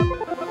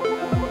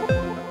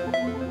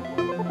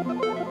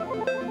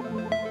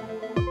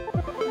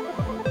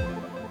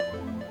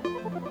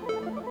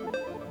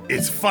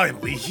It's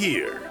finally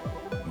here.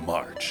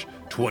 March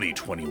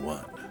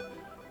 2021.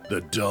 The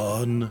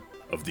dawn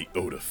of the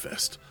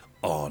Otafest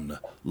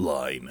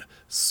online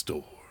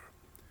store.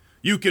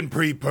 You can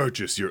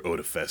pre-purchase your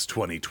Otafest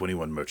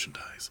 2021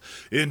 merchandise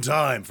in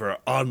time for our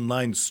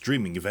online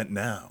streaming event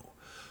now.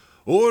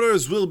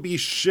 Orders will be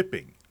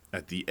shipping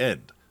at the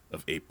end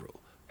of April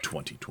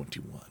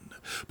 2021.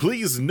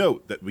 Please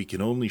note that we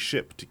can only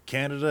ship to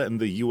Canada and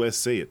the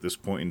USA at this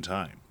point in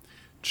time.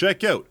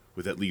 Check out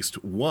with at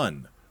least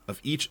one of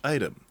each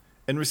item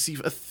and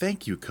receive a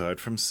thank you card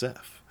from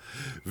Seth.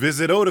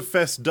 Visit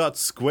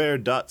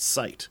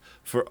otafest.square.site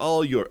for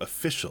all your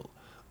official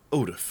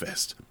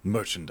Otafest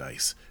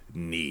merchandise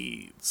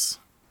needs.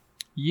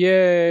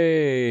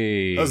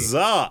 Yay!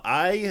 Huzzah!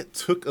 I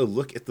took a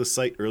look at the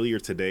site earlier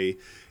today,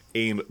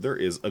 and there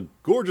is a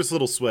gorgeous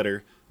little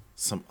sweater,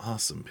 some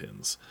awesome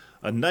pins,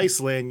 a nice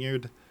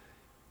lanyard,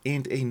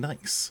 and a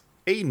nice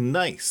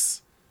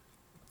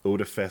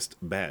Otafest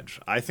badge.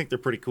 I think they're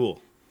pretty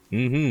cool.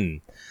 It's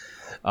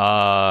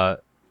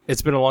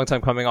been a long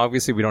time coming.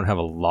 Obviously, we don't have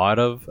a lot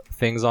of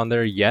things on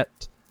there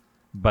yet,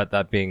 but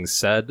that being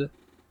said,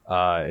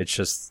 it's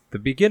just the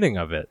beginning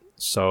of it.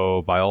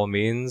 So by all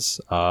means,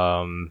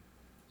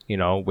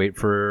 wait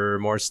for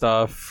more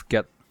stuff.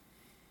 Get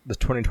the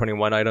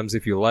 2021 items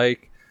if you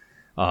like.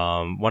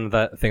 One of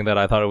that thing that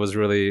I thought it was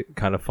really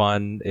kind of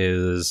fun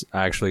is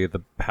actually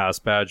the pass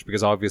badge,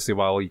 because obviously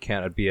while you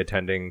can't be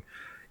attending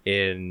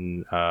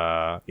in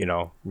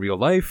real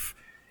life,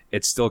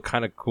 it's still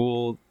kind of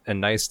cool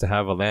and nice to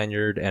have a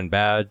lanyard and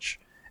badge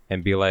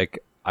and be like,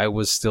 I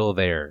was still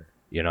there,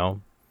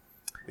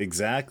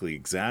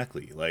 Exactly.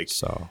 Like,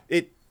 so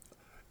it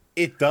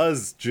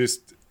does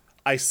just,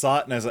 I saw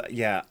it and I was like,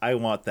 yeah, I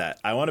want that.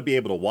 I want to be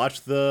able to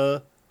watch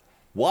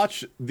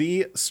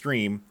the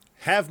stream,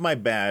 have my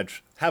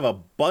badge, have a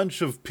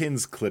bunch of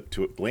pins clipped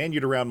to it,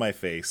 lanyard around my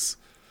face,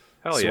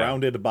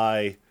 surrounded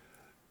by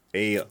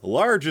a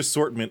large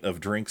assortment of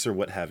drinks or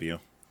what have you.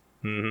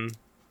 Mm-hmm.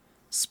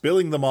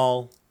 Spilling them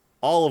all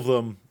of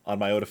them on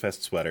my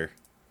Otafest sweater.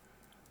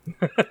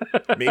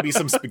 Maybe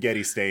some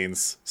spaghetti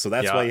stains, so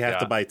that's why you have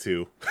to buy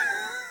two.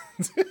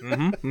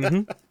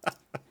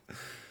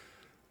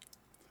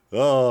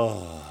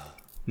 Oh,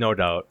 no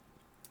doubt.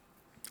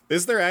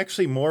 Is there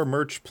actually more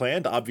merch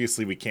planned?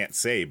 Obviously, we can't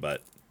say,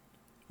 but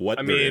what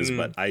there is.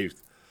 But I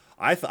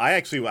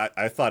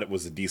thought it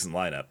was a decent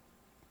lineup.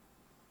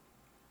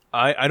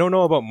 I don't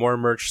know about more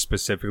merch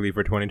specifically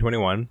for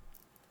 2021.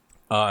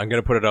 I'm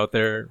going to put it out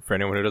there for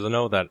anyone who doesn't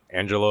know that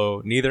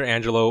neither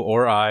Angelo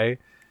or I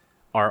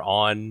are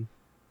on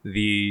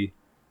the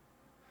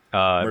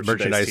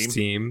merchandise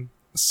team.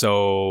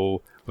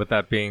 So with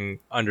that being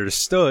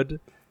understood,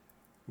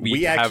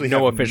 we actually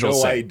have no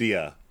official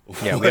idea.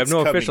 Yeah, we have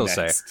no official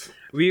say.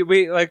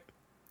 We like,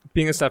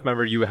 being a staff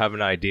member, you have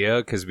an idea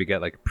because we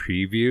get like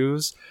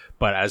previews,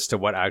 but as to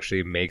what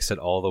actually makes it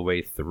all the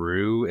way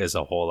through is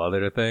a whole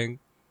other thing.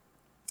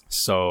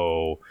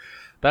 So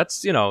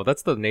that's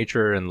the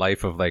nature and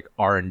life of like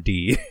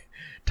R&D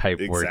type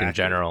work in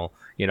general.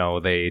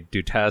 They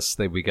do tests,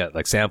 we get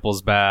like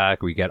samples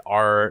back, we get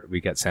art,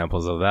 we get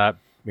samples of that,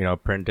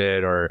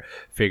 printed or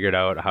figured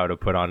out how to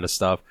put onto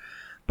stuff.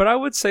 But I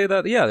would say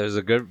that, there's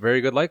a very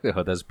good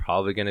likelihood there's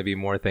probably going to be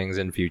more things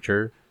in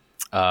future.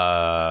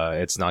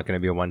 It's not going to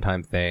be a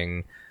one-time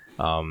thing.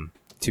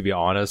 To be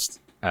honest,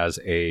 as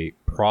a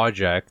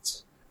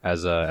project,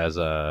 as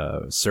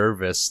a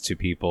service to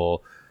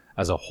people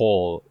as a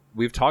whole,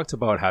 we've talked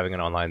about having an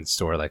online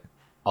store like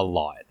a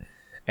lot.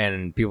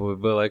 And people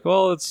would be like,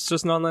 well, it's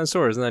just an online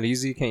store. Isn't that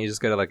easy? Can't you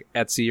just get it like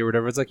Etsy or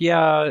whatever? It's like,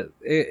 yeah,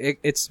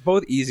 it's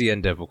both easy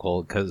and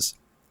difficult because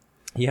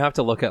you have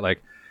to look at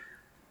like,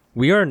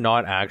 we are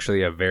not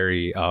actually a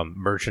very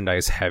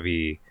merchandise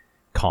heavy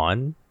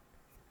con.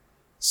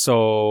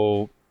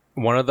 So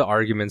one of the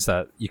arguments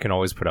that you can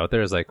always put out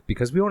there is like,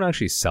 because we don't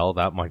actually sell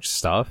that much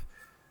stuff,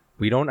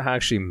 we don't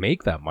actually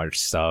make that much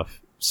stuff.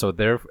 So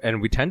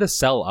and we tend to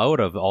sell out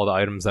of all the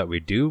items that we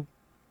do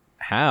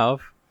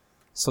have.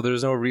 So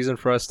there's no reason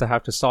for us to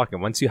have to stock.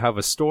 And once you have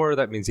a store,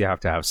 that means you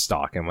have to have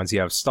stock. And once you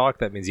have stock,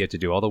 that means you have to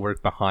do all the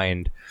work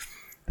behind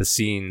the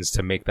scenes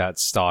to make that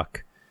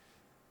stock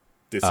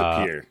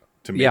disappear.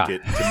 To make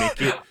it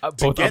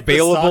both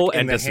available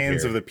and in the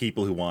hands of the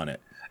people who want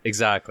it.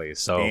 Exactly.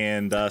 So,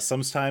 and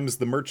sometimes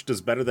the merch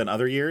does better than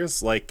other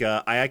years. Like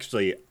I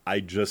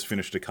just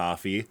finished a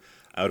coffee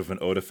out of an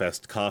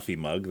Otafest coffee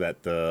mug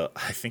that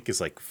I think is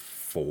like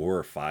 4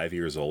 or 5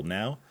 years old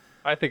now.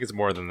 I think it's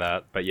more than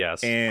that, but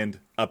yes. And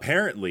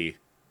apparently,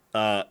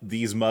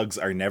 these mugs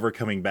are never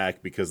coming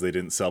back because they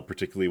didn't sell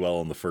particularly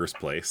well in the first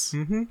place.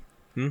 Mm-hmm.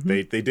 Mm-hmm.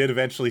 They did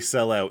eventually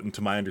sell out, and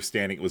to my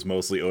understanding, it was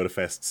mostly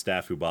Otafest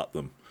staff who bought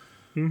them.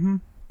 Mm-hmm.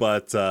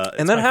 But it's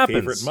and that my happens.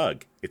 favorite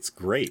mug. It's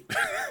great.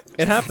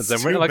 It happens.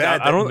 It's and we're like,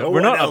 bad I don't. No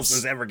we're one not else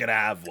is ever gonna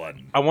have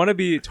one. I want to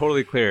be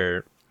totally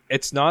clear.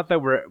 It's not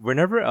that we're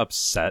never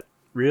upset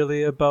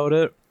really about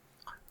it,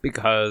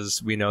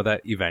 because we know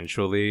that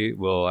eventually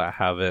we'll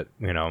have it,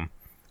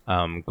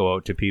 go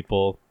out to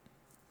people,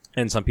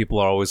 and some people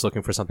are always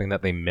looking for something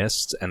that they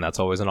missed, and that's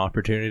always an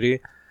opportunity.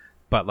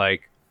 But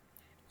like,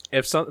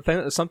 if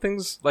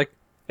something's like,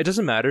 it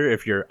doesn't matter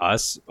if you're a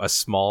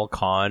small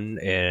con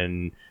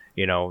in,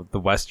 you know, the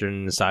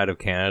western side of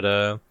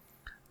Canada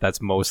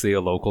that's mostly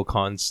a local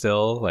con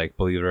still, like,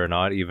 believe it or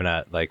not, even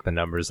at like the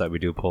numbers that we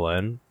do pull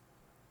in,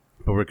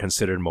 but we're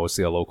considered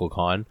mostly a local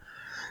con.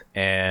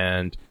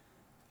 And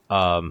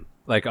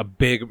like a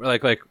big,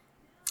 like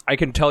I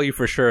can tell you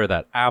for sure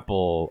that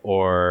Apple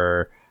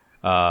or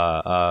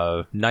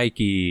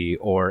Nike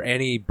or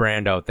any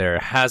brand out there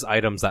has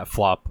items that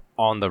flop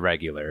on the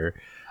regular.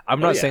 I'm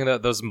not saying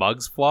that those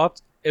mugs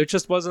flopped. It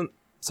just wasn't.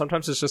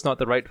 Sometimes it's just not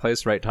the right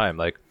place, right time.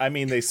 Like, I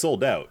mean, they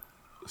sold out.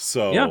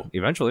 So yeah,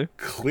 eventually,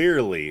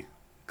 clearly,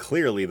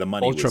 the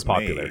money ultra was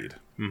popular. Made.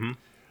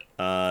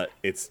 Mm-hmm.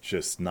 It's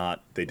just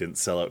not. They didn't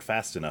sell out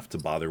fast enough to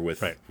bother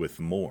with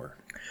more.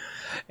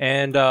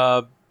 And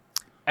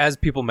as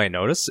people may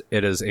notice,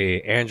 it is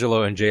a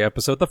Angelo and Jay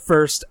episode, the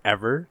first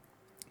ever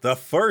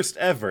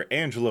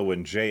Angelo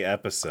and Jay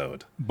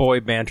episode, boy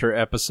banter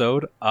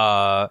episode.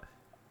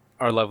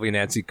 Our lovely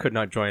Nancy could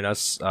not join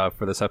us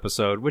for this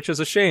episode, which is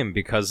a shame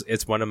because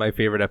it's one of my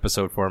favorite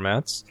episode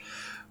formats,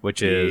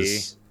 which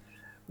is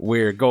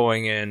we're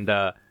going and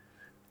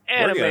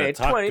anime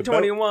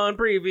 2021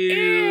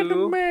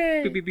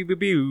 preview.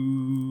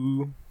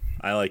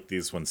 I like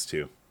these ones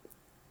too.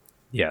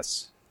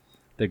 Yes,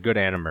 they're good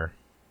anime.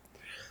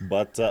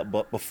 But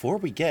before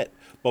we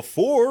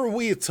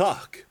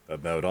talk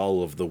about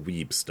all of the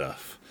weeb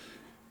stuff,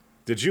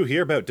 did you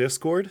hear about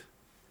Discord?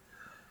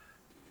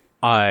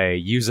 I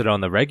use it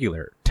on the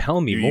regular.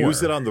 Tell me more. You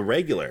use it on the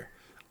regular.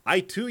 I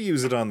too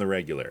use it on the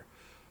regular.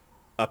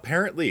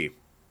 Apparently,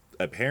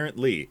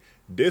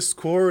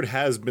 Discord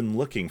has been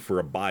looking for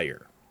a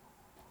buyer.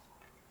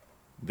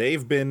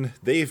 They've been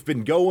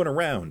going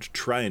around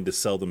trying to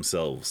sell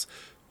themselves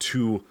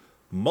to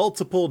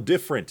multiple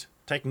different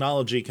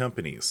technology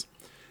companies.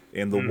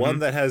 And the one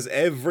that has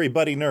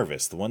everybody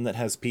nervous, the one that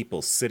has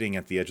people sitting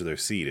at the edge of their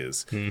seat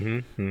is,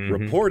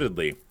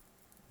 reportedly,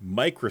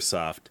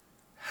 Microsoft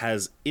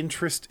has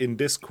interest in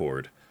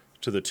Discord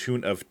to the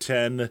tune of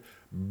 $10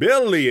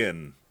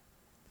 billion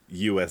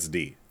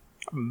USD.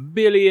 $1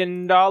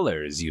 billion,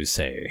 you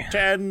say?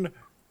 $10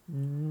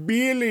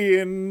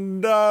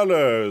 billion.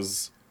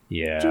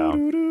 Yeah.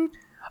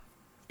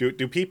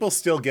 Do people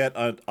still get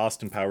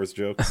Austin Powers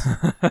jokes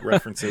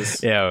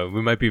references? Yeah,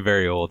 we might be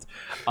very old.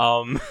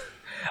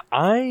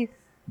 I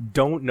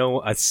don't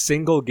know a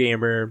single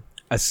gamer,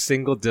 a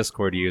single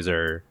Discord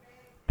user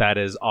that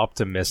is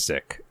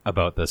optimistic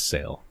about this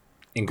sale,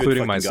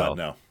 including myself. God,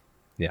 no.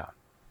 Yeah.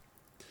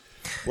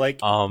 Like,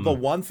 the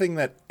one thing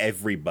that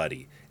every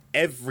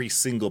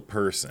single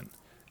person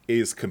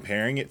is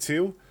comparing it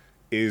to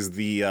is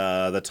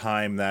the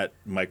time that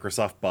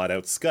Microsoft bought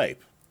out Skype.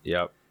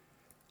 Yep.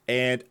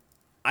 And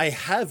I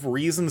have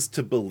reasons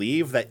to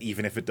believe that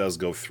even if it does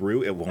go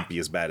through, it won't be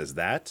as bad as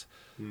that.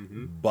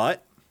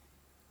 But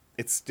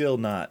it's still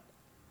not.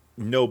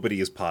 Nobody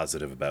is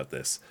positive about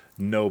this.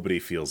 Nobody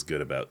feels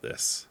good about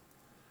this.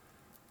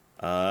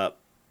 To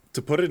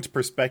put it into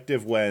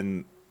perspective,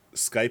 when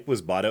Skype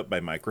was bought out by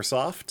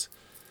Microsoft,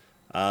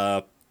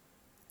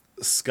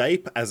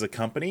 Skype as a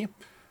company,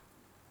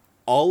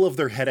 all of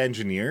their head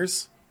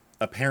engineers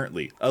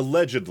allegedly,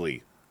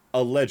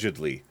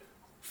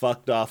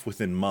 fucked off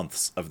within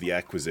months of the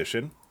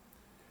acquisition.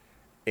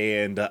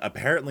 And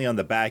apparently on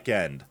the back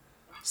end,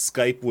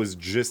 Skype was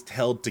just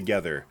held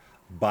together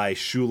by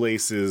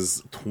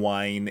shoelaces,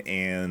 twine,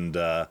 and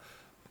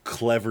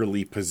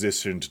cleverly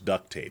positioned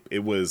duct tape.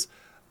 It was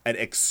an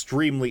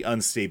extremely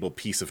unstable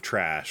piece of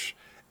trash.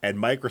 And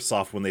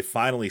Microsoft, when they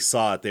finally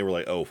saw it, they were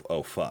like,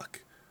 oh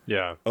fuck.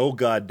 Yeah. Oh,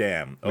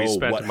 goddamn. Oh,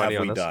 what have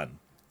we done?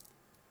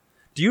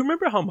 Do you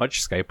remember how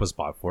much Skype was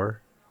bought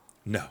for?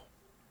 No.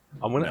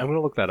 I'm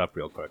gonna look that up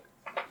real quick.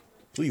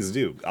 Please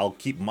do. I'll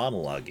keep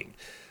monologuing.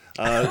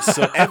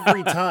 So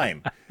every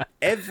time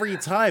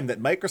that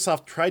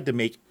Microsoft tried to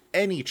make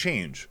any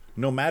change,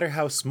 no matter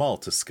how small,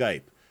 to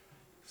Skype,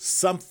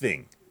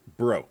 something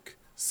broke.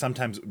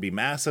 Sometimes it would be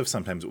massive,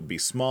 sometimes it would be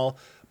small,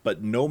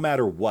 but no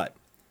matter what,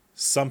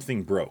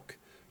 something broke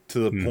to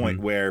the point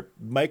where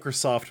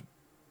Microsoft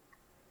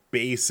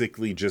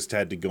basically just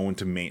had to go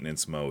into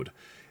maintenance mode,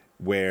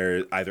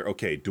 where either,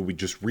 okay, do we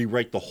just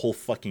rewrite the whole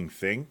fucking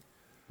thing?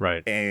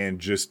 Right. And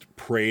just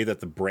pray that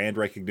the brand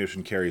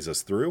recognition carries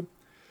us through?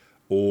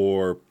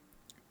 Or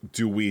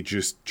do we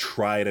just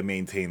try to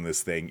maintain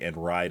this thing and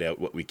ride out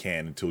what we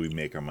can until we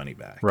make our money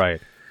back?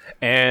 Right.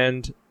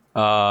 And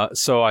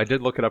so I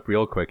did look it up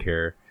real quick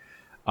here.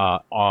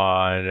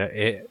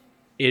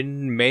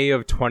 In May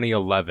of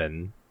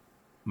 2011,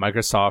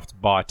 Microsoft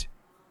bought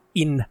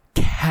in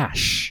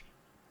cash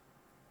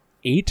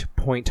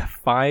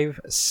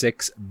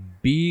 $8.56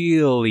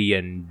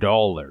 billion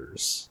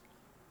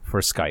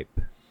for Skype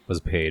was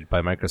paid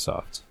by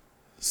Microsoft.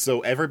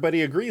 So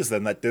everybody agrees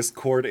then that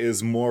Discord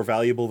is more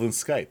valuable than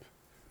Skype.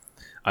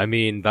 I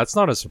mean, that's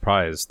not a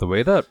surprise. The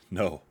way that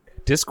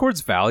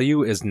Discord's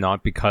value is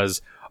not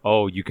because,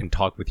 oh, you can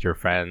talk with your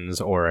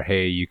friends, or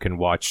hey, you can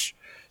watch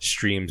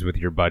streams with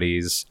your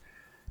buddies.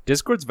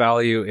 Discord's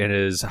value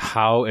is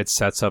how it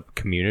sets up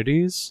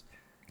communities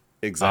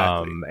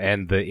Exactly.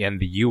 And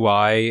the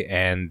UI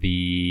and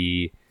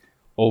the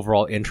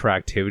overall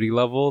interactivity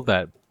level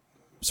that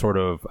sort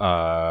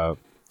of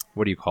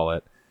what do you call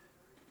it?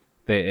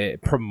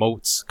 It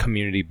promotes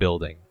community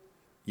building.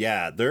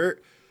 Yeah, they're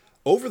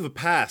over the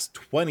past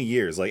 20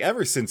 years, like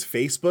ever since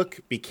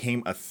Facebook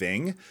became a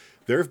thing,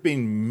 there have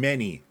been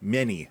many,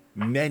 many,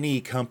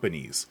 many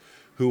companies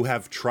who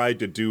have tried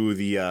to do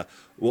the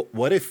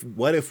what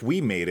if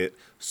we made it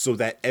so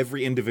that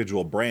every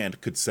individual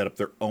brand could set up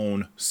their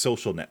own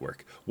social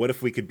network? What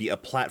if we could be a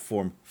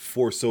platform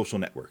for social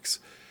networks?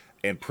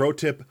 And pro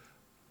tip,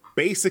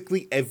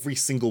 basically every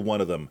single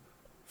one of them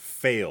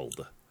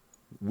failed,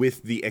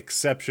 with the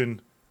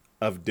exception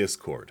of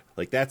Discord.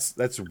 Like that's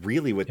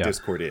really what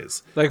Discord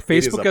is. Like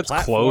Facebook gets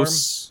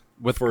close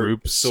with for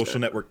groups, social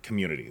network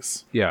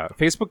communities. Yeah,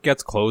 Facebook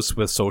gets close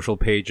with social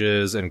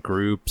pages and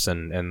groups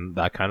and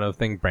that kind of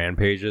thing, brand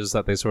pages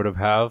that they sort of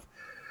have.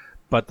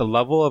 But the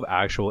level of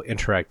actual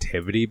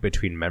interactivity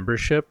between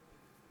membership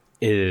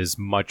is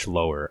much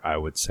lower, I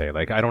would say.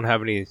 Like, I don't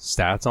have any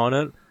stats on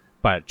it,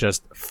 but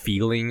just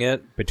feeling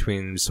it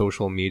between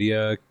social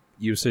media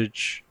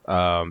usage,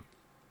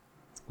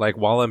 like,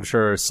 while I'm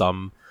sure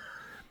some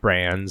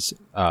brands,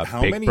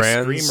 how big many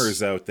brands,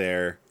 streamers out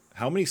there,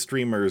 how many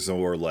streamers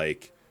or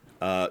like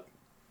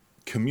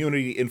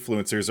community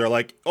influencers are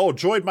like, oh,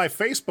 join my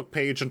Facebook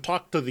page and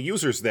talk to the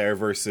users there,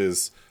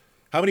 versus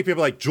how many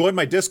people are like, join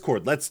my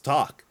Discord, let's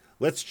talk,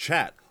 let's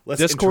chat,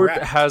 let's Discord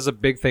interact. has a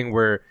big thing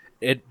where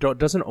it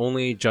doesn't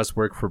only just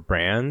work for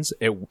brands,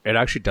 it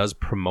actually does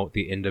promote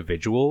the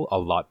individual a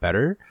lot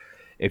better.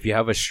 If you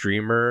have a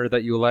streamer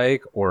that you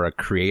like, or a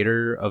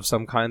creator of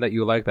some kind that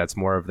you like, that's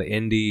more of the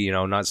indie, you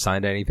know, not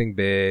signed to anything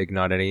big,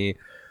 not any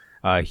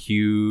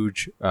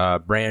huge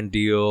brand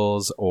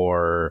deals,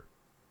 or,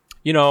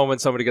 you know, when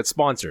somebody gets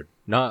sponsored,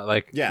 not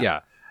like,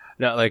 not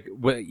like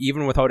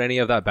even without any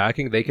of that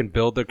backing, they can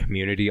build their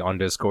community on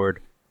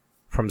Discord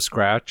from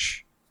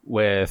scratch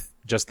with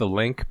just the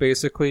link,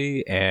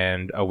 basically,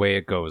 and away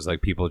it goes.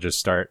 Like, people just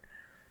start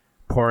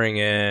pouring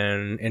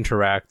in,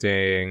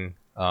 interacting,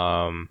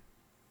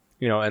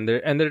 you know, and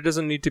there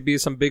doesn't need to be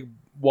some big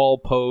wall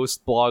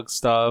post, blog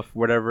stuff,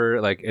 whatever.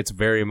 Like, it's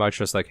very much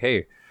just like,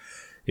 hey,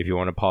 if you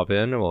want to pop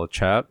in, we'll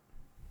chat,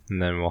 and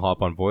then we'll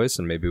hop on voice,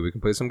 and maybe we can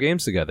play some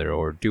games together,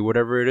 or do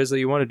whatever it is that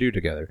you want to do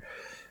together.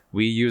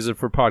 We use it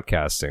for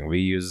podcasting. We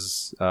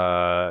use,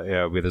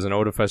 there's an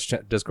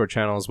OdaFest Discord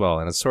channel as well,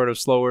 and it's sort of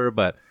slower,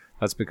 but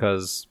that's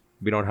because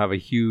we don't have a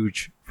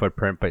huge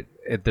footprint, but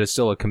there's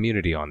still a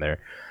community on there.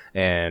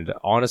 And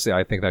honestly,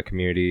 I think that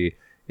community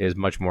is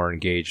much more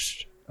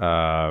engaged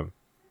on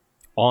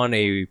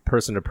a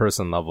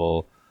person-to-person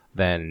level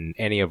than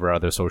any of our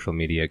other social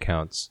media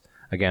accounts.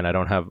 Again, I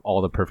don't have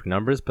all the perfect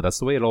numbers, but that's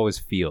the way it always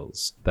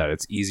feels, that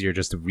it's easier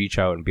just to reach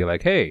out and be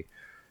like, hey,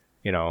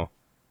 you know,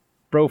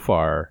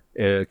 Brofar,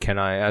 can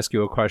I ask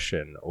you a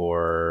question?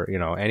 Or, you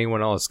know,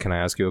 anyone else, can I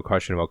ask you a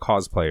question about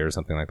cosplay or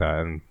something like that?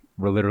 And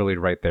we're literally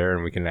right there,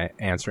 and we can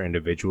answer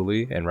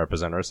individually and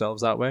represent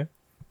ourselves that way.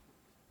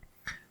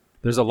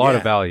 There's a lot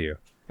of value,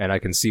 and I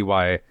can see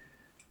why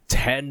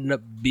 $10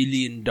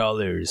 billion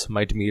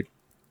might be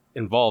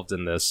involved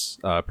in this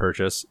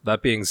purchase.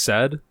 That being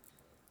said,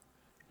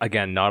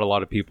 again, not a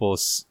lot of people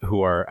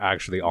who are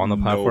actually on the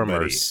platform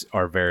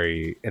are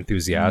very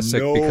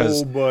enthusiastic,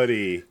 because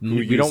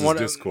we don't want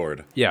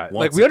Discord. Yeah,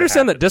 like, we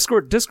understand that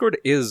Discord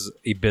is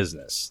a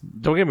business.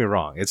 Don't get me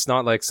wrong. It's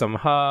not like some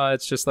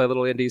it's just like a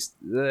little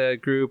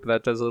indie group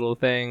that does a little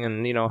thing,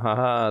 and, you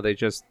know, they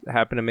just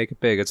happen to make it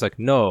big. It's like,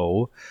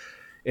 no,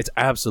 it's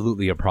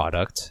absolutely a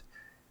product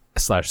 /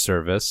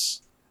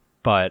 service,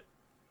 but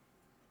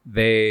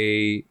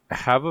they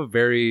have a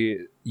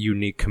very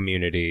unique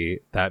community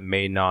that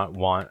may not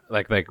want,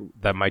 like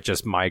that might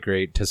just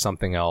migrate to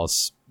something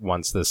else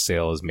once this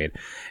sale is made.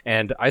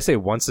 And I say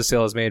once the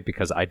sale is made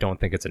because I don't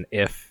think it's an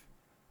if,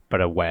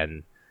 but a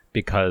when,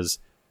 because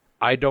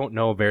I don't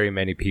know very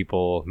many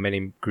people,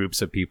 many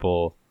groups of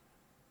people,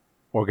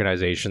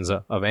 organizations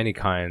of any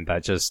kind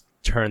that just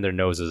turn their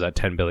noses at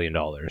 $10 billion,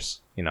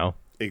 you know?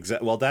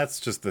 Exactly. Well, that's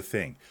just the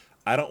thing.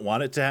 I don't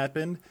want it to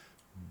happen,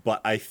 but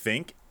I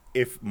think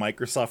if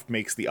Microsoft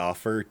makes the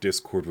offer,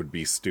 Discord would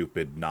be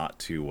stupid not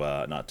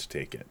to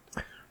take it.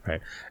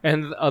 Right.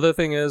 And the other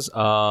thing is,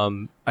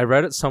 I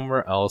read it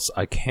somewhere else.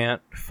 I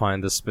can't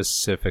find the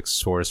specific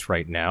source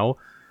right now.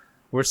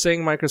 We're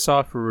saying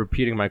Microsoft, we're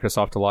repeating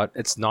Microsoft a lot.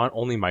 It's not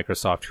only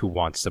Microsoft who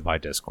wants to buy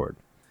Discord.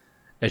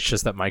 It's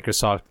just that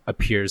Microsoft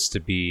appears to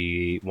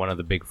be one of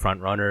the big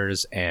front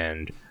runners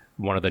and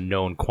one of the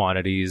known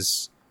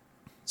quantities.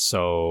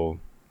 So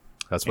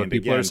that's what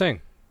people are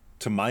saying.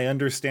 To my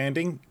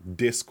understanding,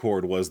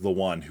 Discord was the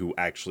one who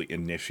actually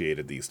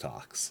initiated these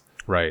talks.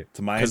 Right.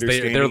 To my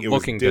understanding, it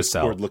was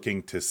Discord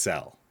looking to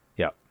sell.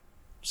 Yeah.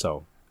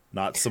 So,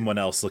 not someone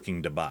else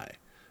looking to buy.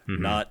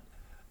 Mm-hmm.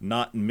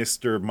 Not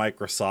Mr.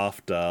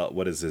 Microsoft.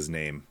 What is his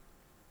name?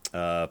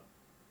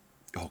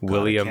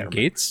 William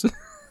Gates?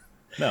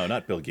 No,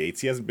 not Bill Gates.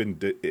 He hasn't been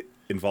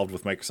involved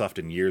with Microsoft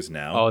in years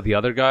now. Oh, the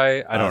other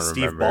guy? I don't remember.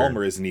 Steve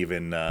Ballmer isn't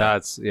even...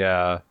 That's,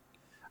 yeah.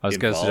 I was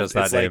going to suggest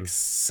that it's name. Like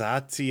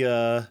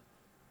Satya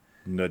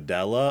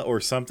Nadella or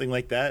something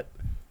like that.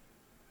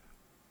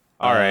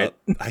 All right.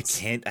 I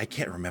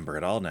can't remember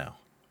it all now.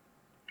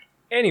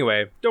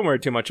 Anyway, don't worry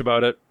too much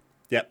about it.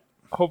 Yep.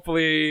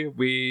 Hopefully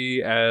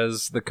we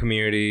as the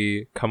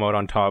community come out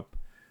on top,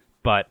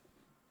 but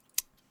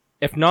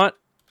if not,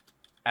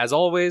 as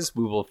always,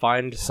 we will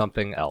find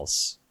something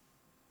else.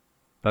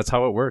 That's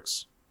how it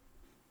works.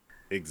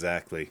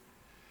 Exactly.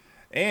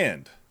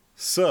 And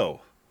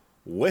so,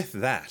 with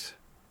that,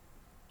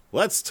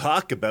 let's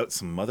talk about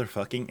some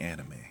motherfucking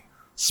anime.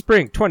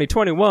 Spring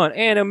 2021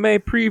 anime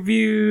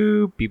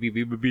preview. Beep, beep,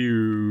 beep, beep,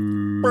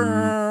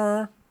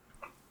 beep.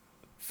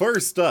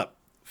 First up,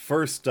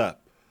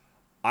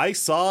 I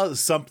saw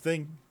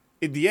something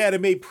in the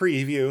anime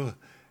preview,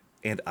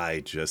 and I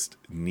just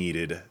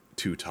needed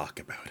to talk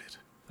about it.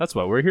 That's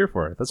what we're here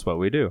for. That's what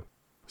we do.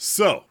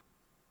 So,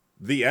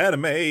 the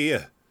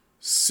anime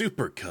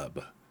Super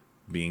Cub,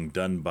 being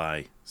done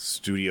by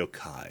Studio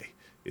Kai.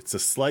 It's a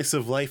slice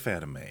of life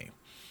anime.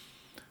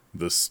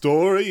 The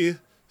story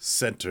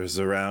centers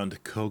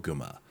around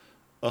Koguma,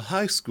 a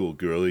high school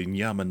girl in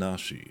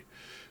Yamanashi.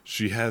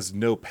 She has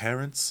no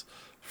parents,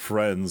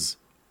 friends,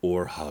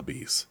 or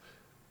hobbies,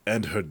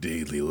 and her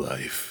daily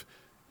life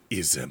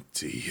is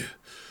empty.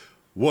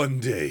 One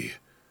day,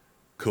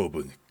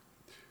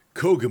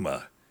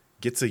 Koguma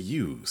gets a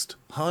used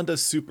Honda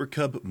Super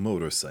Cub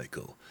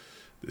motorcycle.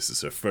 This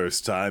is her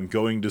first time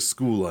going to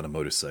school on a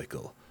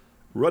motorcycle.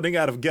 Running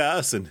out of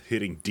gas and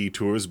hitting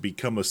detours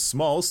become a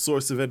small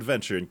source of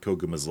adventure in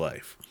Koguma's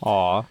life.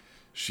 Aw.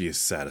 She is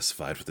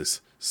satisfied with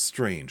this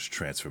strange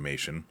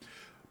transformation,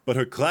 but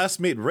her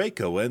classmate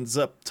Reiko ends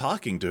up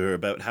talking to her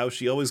about how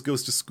she always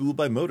goes to school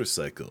by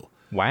motorcycle.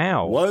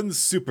 Wow. One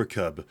Super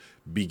Cub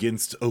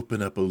begins to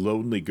open up a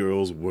lonely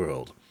girl's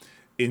world,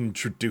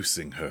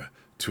 introducing her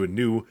to a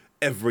new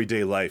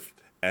everyday life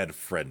and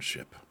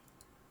friendship.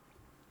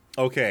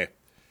 Okay.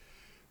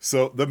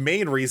 So the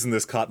main reason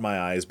this caught my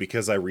eye is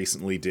because I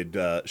recently did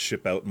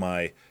ship out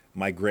my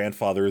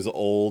grandfather's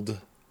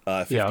old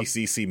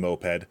 50cc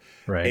moped.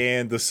 Right.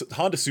 And the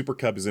Honda Super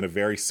Cub is in a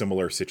very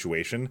similar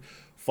situation.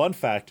 Fun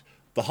fact,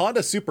 the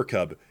Honda Super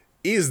Cub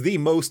is the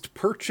most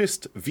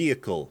purchased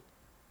vehicle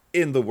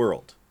in the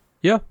world.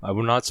 Yeah,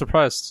 I'm not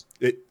surprised.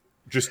 It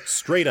just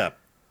straight up.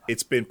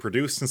 It's been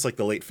produced since like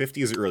the late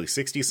 50s or early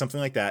 60s, something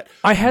like that.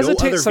 I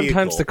hesitate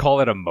sometimes to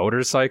call it a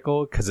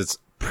motorcycle because it's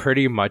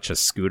pretty much a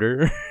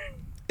scooter.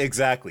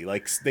 Exactly.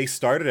 Like they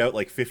started out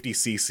like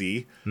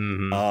 50cc.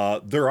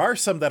 Mm-hmm. There are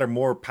some that are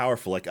more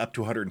powerful, like up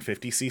to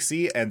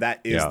 150cc, and that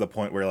is the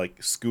point where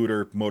like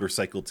scooter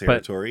motorcycle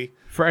territory.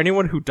 But for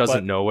anyone who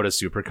doesn't know what a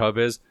Super Cub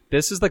is,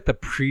 this is like the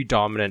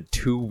predominant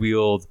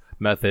two-wheeled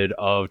method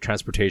of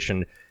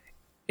transportation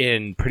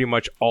in pretty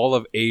much all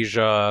of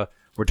Asia.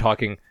 We're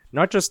talking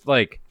not just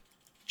like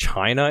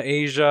China,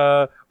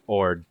 Asia,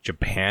 or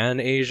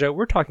Japan, Asia.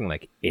 We're talking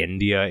like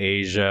India,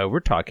 Asia. We're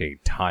talking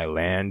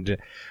Thailand.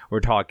 We're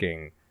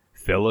talking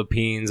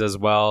Philippines as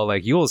well.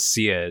 Like you'll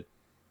see it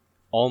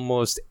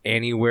almost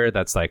anywhere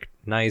that's like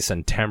nice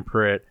and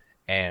temperate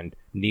and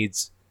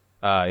needs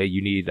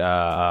you need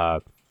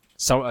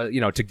some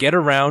to get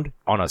around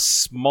on a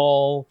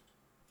small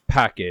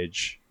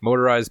package,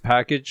 motorized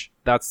package.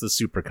 That's the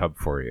Super Cub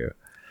for you.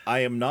 I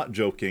am not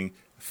joking.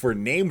 For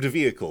named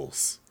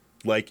vehicles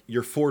like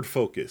your Ford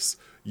Focus,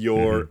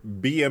 your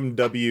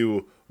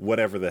BMW,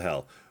 whatever the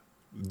hell,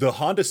 the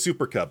Honda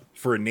Super Cub,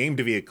 for a named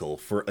vehicle,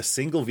 for a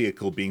single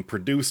vehicle being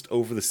produced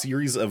over the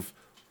series of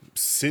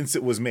since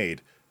it was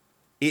made,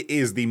 it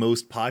is the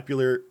most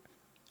popular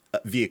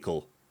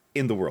vehicle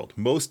in the world,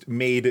 most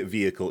made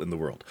vehicle in the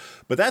world.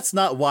 But that's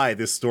not why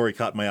this story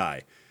caught my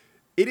eye.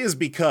 It is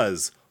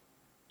because,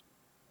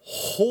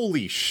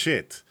 holy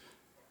shit,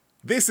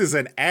 this is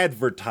an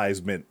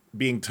advertisement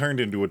being turned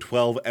into a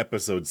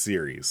 12-episode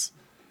series.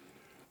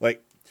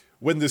 Like,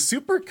 when the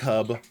Super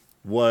Cub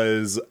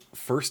was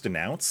first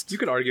announced... You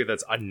could argue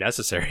that's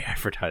unnecessary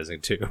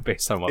advertising, too,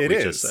 based on what we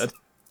just said.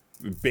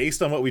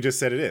 Based on what we just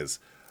said, it is.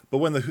 But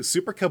when the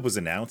Super Cub was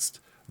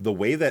announced, the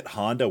way that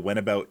Honda went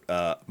about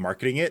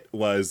marketing it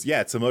was,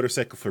 it's a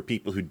motorcycle for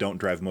people who don't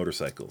drive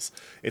motorcycles.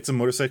 It's a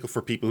motorcycle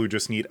for people who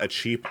just need a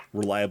cheap,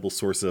 reliable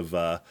source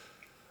of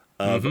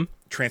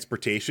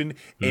transportation,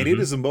 and it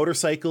is a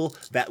motorcycle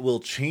that will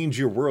change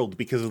your world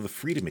because of the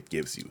freedom it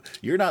gives you.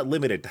 You're not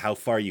limited to how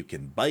far you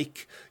can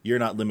bike. You're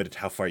not limited to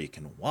how far you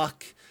can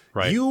walk.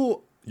 Right.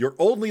 Your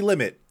only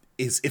limit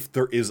is if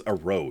there is a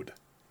road,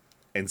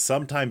 and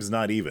sometimes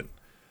not even.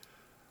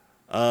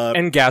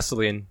 And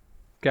gasoline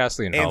helps.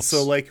 And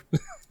so, like,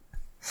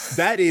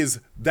 that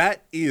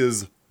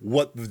is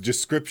what the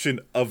description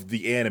of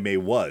the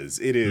anime was.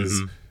 It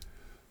is,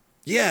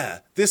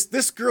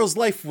 this girl's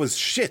life was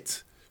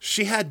shit.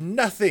 She had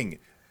nothing.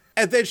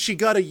 And then she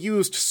got a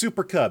used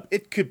Super Cub.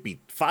 It could be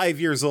 5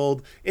 years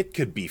old. It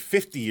could be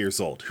 50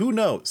 years old. Who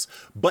knows?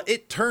 But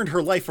it turned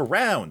her life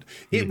around.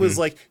 It was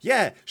like,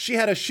 she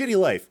had a shitty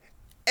life.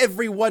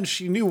 Everyone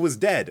she knew was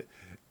dead.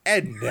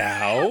 And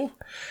now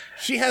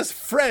she has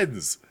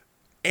friends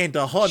and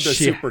a Honda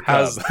Super Cub. She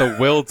has the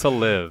will to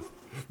live.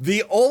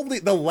 The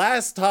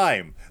last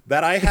time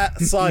that I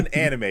saw an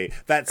anime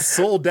that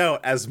sold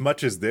out as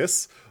much as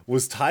this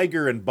was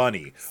Tiger and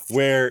Bunny,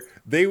 where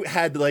they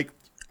had like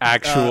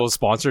actual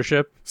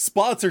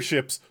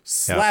sponsorships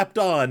slapped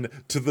on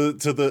to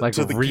the like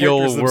to the real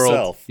characters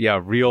world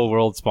themselves. real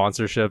world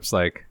sponsorships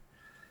like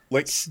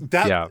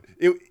that. Yeah.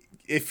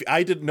 If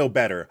I didn't know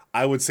better,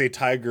 I would say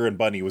Tiger and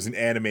Bunny was an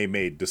anime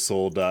made to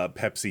sold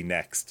Pepsi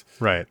Next.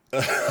 right.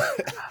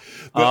 The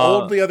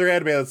only other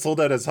anime that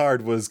sold out as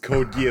hard was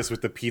Code Geass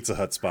with the Pizza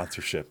Hut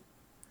sponsorship.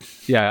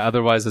 Yeah,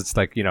 otherwise it's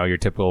like, your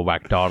typical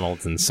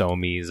McDonald's and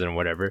Somies and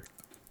whatever.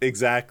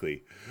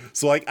 Exactly.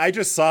 So like I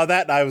just saw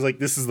that and I was like,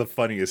 this is the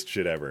funniest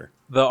shit ever.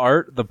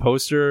 The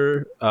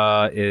poster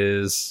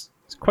is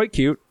quite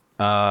cute.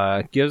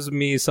 Gives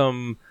me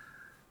some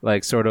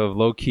like sort of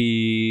low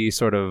key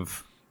sort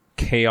of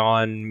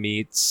K-On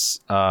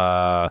meets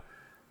what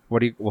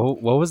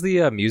was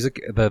the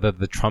music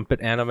the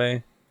trumpet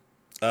anime?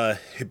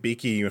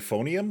 Hibiki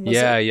Euphonium?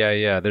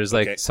 Yeah. There's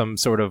like some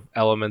sort of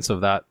elements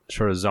of that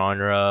sort of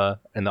genre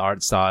and the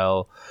art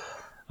style.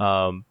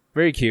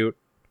 Very cute.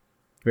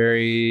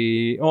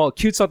 Very well,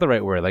 cute's not the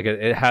right word. Like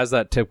it has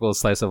that typical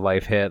slice of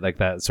life hit, like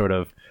that sort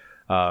of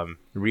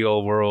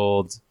real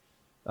world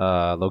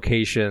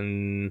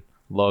location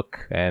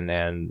look,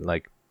 and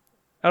like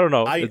I don't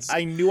know.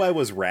 I knew I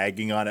was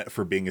ragging on it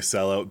for being a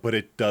sellout, but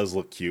it does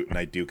look cute, and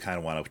I do kind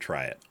of want to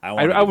try it.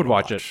 I would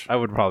watch it. I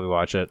would probably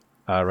watch it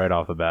right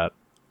off the bat.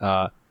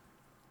 I'm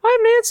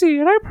Nancy,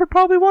 and I'd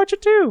probably watch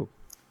it too.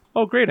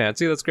 Oh, great,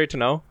 Nancy. That's great to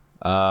know.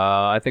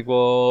 I think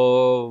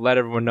we'll let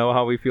everyone know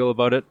how we feel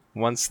about it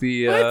once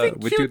the I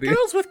think cute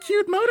girls with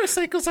cute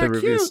motorcycles are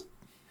reviews. cute.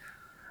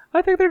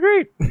 I think they're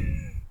great.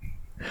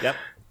 Yep.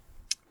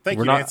 Thank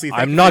you, Nancy.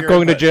 I'm not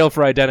going to jail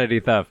for identity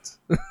theft.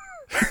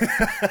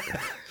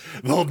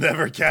 They'll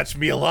never catch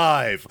me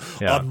alive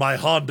on my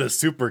Honda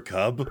Super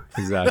Cub.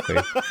 Exactly.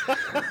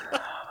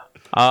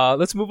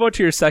 Let's move on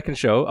to your second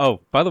show.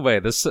 Oh, by the way,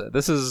 this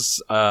is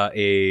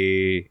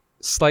a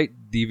slight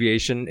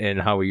deviation in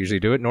how we usually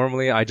do it.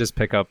 Normally, I just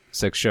pick up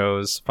 5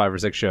 or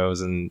 6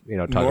 shows, and talk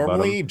about them.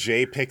 Normally,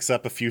 Jay picks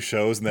up a few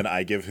shows, and then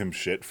I give him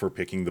shit for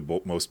picking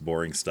the most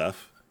boring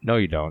stuff. No,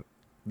 you don't.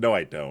 No,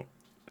 I don't.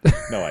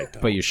 No, I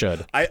don't. But you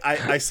should.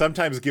 I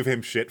sometimes give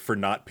him shit for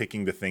not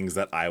picking the things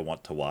that I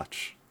want to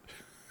watch.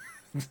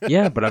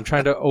 Yeah, but I'm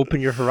trying to open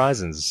your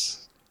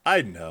horizons.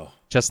 I know.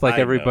 Just like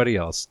everybody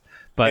else.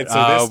 But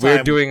so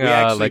we're doing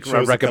like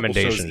a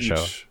recommendation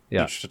show.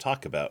 Each to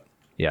talk about.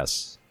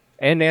 Yes.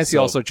 And Nancy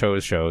also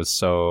chose shows,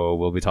 so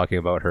we'll be talking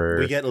about her.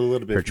 We get a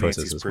little bit of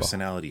Nancy's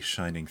personality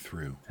shining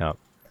through. Yeah.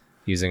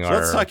 Using our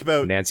let's talk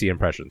about Nancy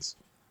impressions.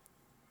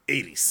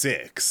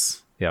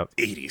 86. Yep.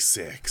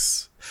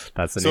 86.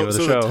 That's the name of the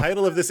show. So the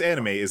title of this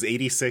anime is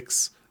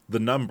 86, the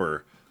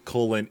number,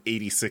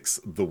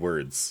 :86, the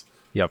words.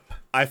 Yep.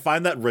 I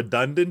find that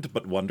redundant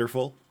but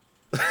wonderful.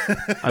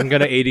 I'm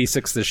going to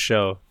 86 this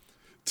show.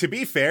 To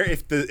be fair,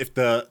 if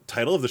the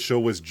title of the show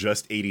was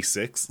just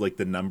 86, like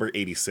the number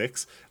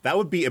 86, that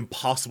would be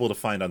impossible to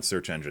find on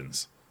search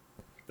engines.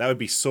 That would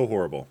be so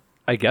horrible.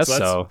 I guess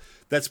so.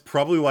 That's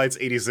probably why it's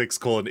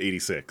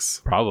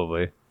 86:86.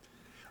 Probably.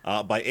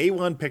 By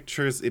A1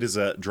 Pictures, it is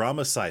a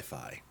drama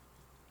sci-fi.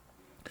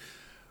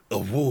 A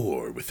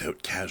war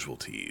without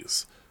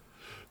casualties.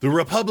 The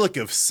Republic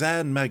of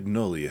San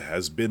Magnolia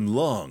has been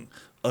long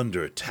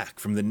under attack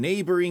from the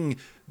neighboring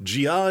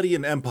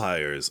Giadian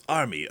Empire's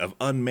army of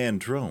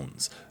unmanned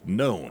drones,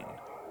 known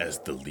as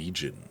the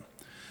Legion.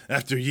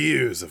 After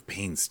years of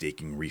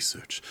painstaking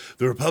research,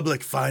 the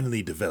Republic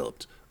finally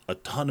developed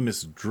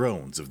autonomous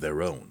drones of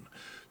their own,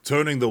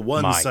 turning the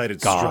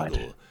one-sided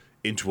struggle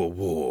into a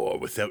war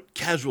without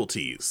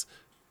casualties.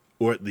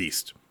 Or at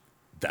least,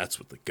 that's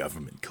what the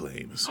government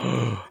claims.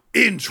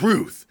 In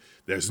truth,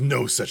 there's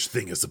no such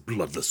thing as a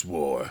bloodless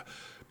war.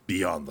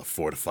 Beyond the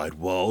fortified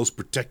walls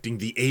protecting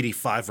the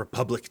 85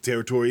 Republic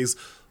territories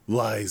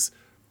lies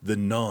the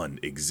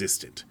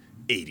non-existent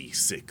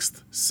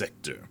 86th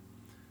Sector.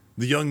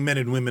 The young men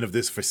and women of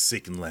this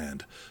forsaken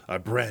land are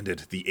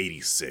branded the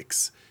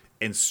 86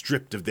 and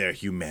stripped of their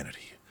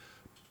humanity.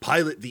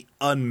 Pilot the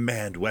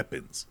unmanned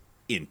weapons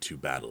into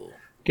battle.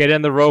 Get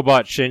in the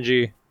robot,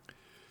 Shinji.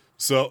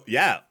 So,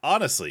 yeah,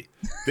 honestly,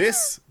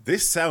 this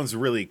sounds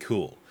really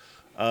cool.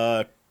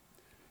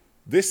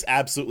 This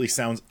absolutely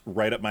sounds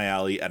right up my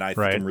alley, and I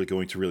think I'm really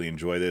going to really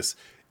enjoy this.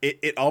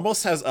 It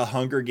almost has a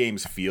Hunger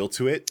Games feel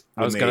to it.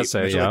 I was going to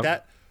say, yeah. Like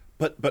that,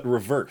 but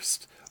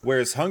reversed.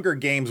 Whereas Hunger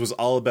Games was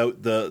all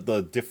about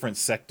the different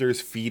sectors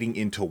feeding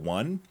into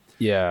one.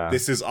 Yeah.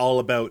 This is all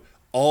about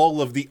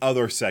all of the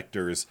other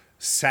sectors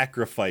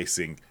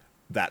sacrificing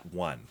that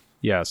one.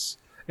 Yes.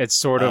 It's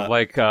sort of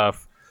like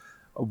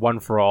one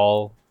for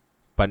all,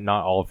 but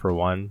not all for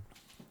one.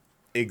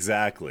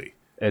 Exactly.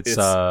 It's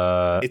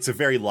a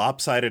very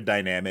lopsided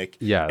dynamic.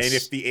 Yes. And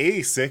if the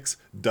 86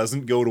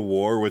 doesn't go to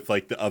war with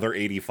like the other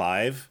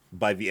 85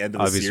 by the end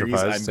of the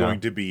series, I'm going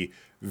to be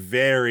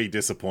very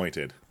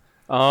disappointed.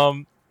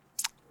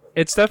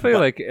 It's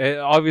definitely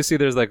obviously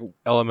there's like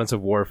elements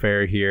of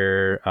warfare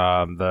here.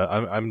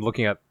 I'm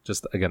looking at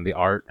just again the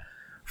art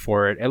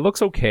for it. It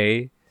looks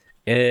okay.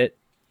 It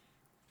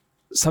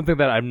something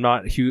that I'm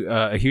not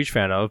a huge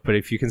fan of, but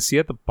if you can see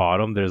at the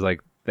bottom, there's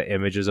like the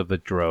images of the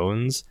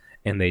drones,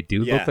 and they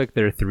do look like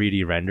they're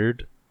 3D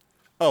rendered.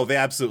 Oh, they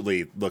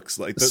absolutely looks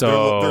like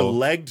they're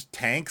legged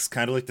tanks,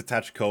 kind of like the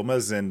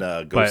Tachicomas and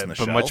Ghost in the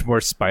Shell. But much more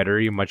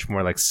spidery, much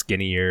more like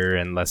skinnier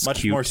and less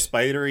much cute. More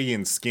spidery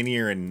and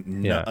skinnier and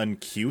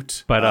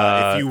uncute. But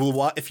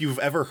if you've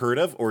ever heard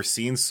of or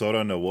seen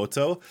Sora no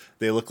Woto,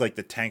 they look like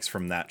the tanks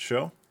from that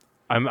show.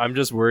 I'm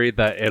just worried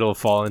that it'll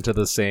fall into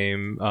the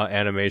same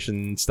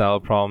animation style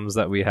problems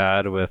that we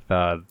had with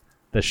the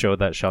show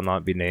that shall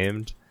not be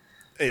named.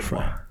 It's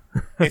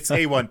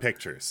A1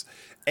 Pictures.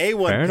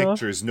 A1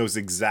 Pictures knows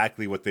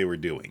exactly what they were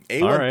doing.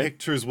 A1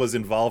 Pictures was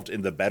involved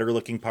in the better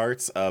looking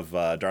parts of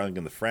Darling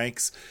in the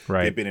Franxx.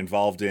 Right. They've been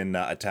involved in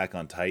Attack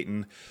on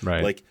Titan.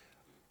 Right. Like,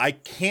 I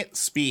can't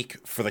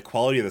speak for the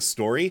quality of the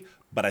story,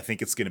 but I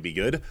think it's going to be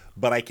good.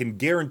 But I can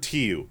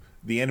guarantee you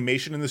the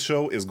animation in the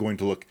show is going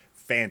to look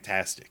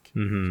fantastic.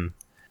 Mm-hmm.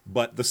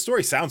 But the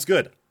story sounds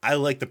good. I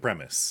like the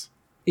premise.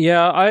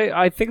 Yeah,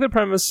 I think the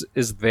premise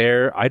is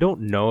there. I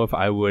don't know if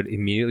I would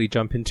immediately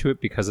jump into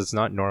it because it's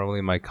not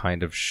normally my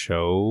kind of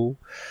show,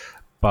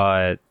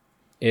 but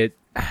it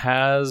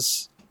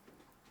has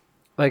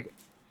like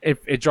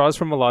it draws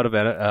from a lot of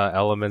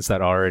elements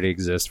that already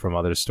exist from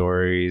other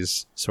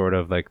stories, sort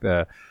of like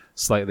the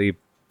slightly,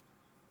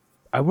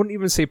 I wouldn't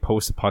even say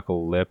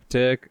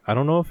post-apocalyptic. I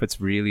don't know if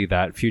it's really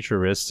that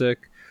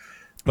futuristic,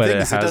 but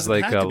it has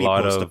like a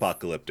lot of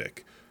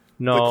post-apocalyptic.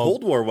 No, the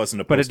Cold War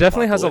wasn't a but it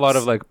definitely has a lot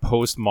of like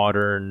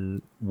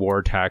postmodern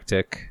war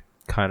tactic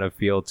kind of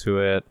feel to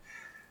it,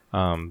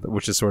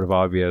 which is sort of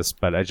obvious.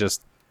 But I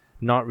just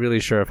not really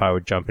sure if I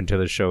would jump into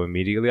the show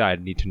immediately.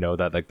 I'd need to know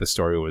that like the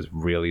story was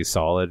really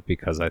solid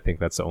because I think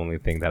that's the only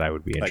thing that I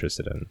would be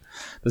interested in.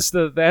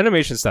 The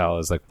animation style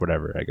is like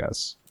whatever, I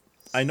guess.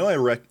 I know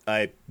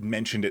I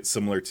mentioned it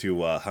similar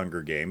to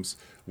Hunger Games,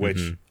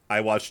 which I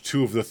watched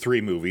 2 of the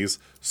 3 movies,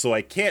 so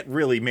I can't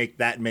really make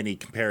that many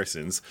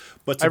comparisons.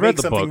 But to make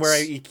something where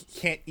I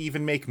can't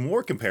even make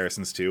more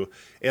comparisons to,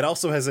 it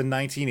also has a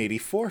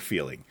 1984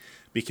 feeling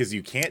because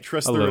you can't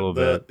trust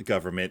the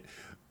government.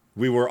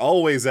 We were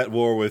always at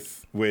war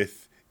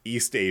with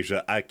East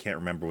Asia. I can't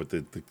remember what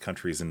the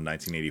countries in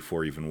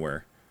 1984 even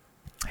were.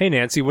 Hey,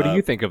 Nancy, what do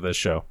you think of this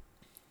show?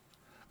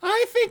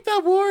 I think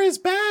that war is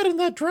bad and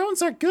that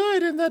drones are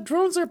good and that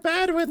drones are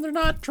bad when they're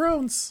not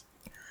drones.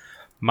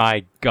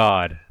 My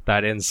God,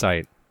 that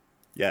insight.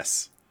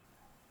 Yes.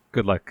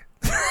 Good luck.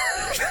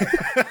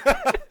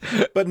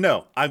 But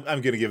no, I'm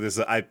going to give this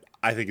I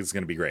think it's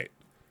going to be great.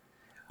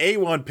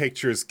 A1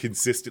 Pictures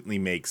consistently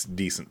makes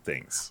decent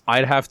things.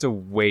 I'd have to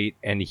wait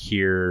and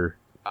hear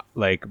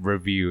like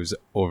reviews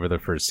over the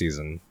first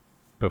season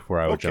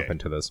before I would jump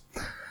into this.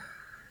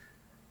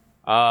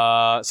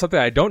 Something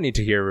I don't need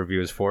to hear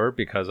reviews for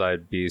because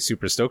I'd be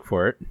super stoked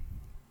for it.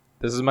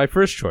 This is my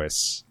first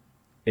choice.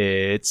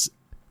 It's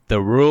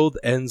The World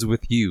Ends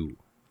With You,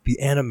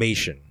 the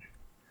animation.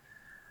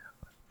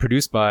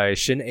 Produced by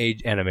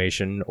Shin-Ei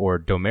Animation or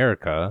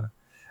Domerica,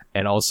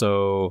 and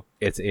also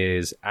it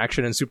is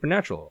action and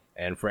supernatural.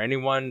 And for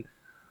anyone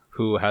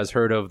who has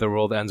heard of The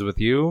World Ends With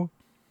You,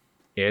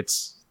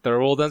 it's The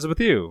World Ends With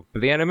You,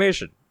 but the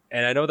animation.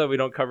 And I know that we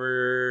don't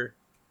cover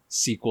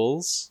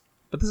sequels,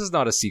 but this is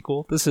not a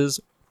sequel. This is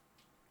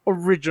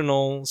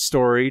original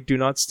story, Do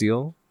Not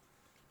Steal,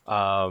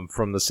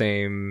 from the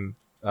same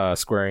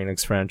Square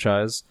Enix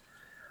franchise.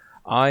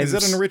 Is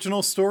it an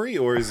original story,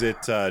 or is it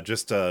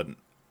just a...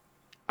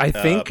 I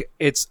think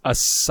it's a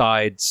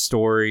side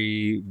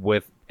story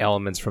with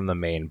elements from the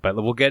main, but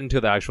we'll get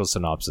into the actual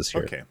synopsis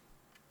here. Okay.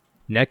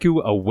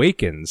 Neku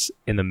awakens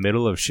in the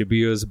middle of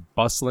Shibuya's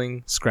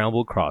bustling,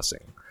 scrambled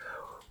crossing,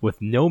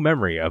 with no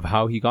memory of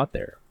how he got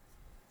there.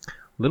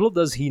 Little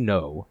does he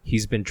know,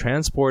 he's been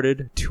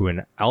transported to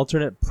an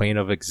alternate plane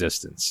of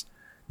existence,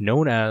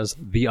 known as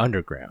the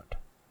Underground.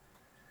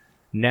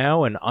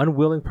 Now an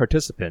unwilling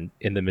participant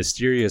in the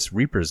mysterious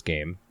Reaper's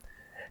game,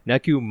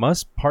 Neku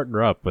must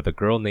partner up with a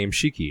girl named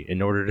Shiki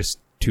in order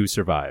to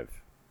survive.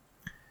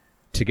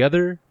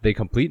 Together, they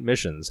complete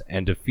missions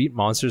and defeat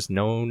monsters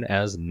known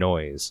as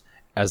Noise,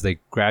 as they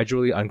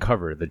gradually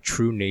uncover the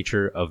true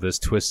nature of this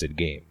twisted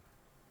game.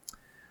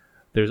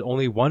 There's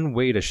only one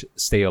way to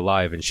stay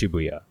alive in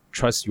Shibuya.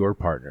 Trust your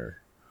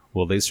partner.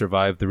 Will they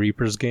survive the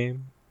Reaper's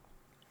game?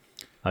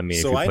 I mean,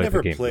 so if you played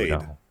the game, you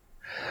know.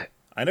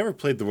 I never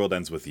played The World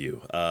Ends With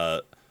You,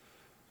 but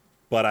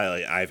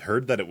I've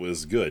heard that it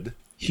was good.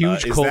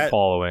 Huge cult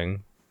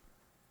following.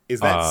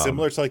 Is that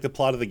similar to like the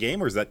plot of the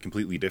game, or is that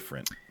completely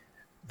different?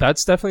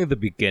 That's definitely the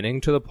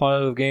beginning to the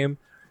plot of the game.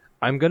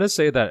 I'm going to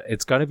say that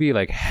it's going to be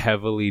like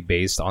heavily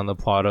based on the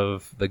plot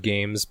of the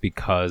games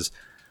because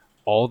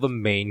all the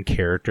main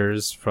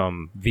characters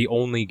from the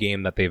only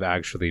game that they've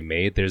actually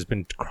made, there's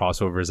been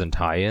crossovers and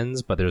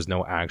tie-ins, but there's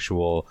no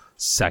actual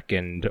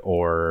second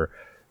or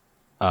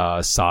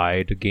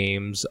side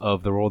games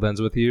of The World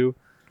Ends With You.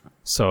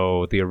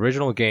 So the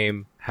original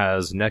game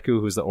has Neku,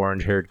 who's the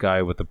orange-haired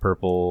guy with the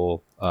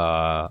purple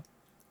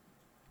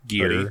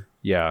gear,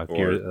 Yeah,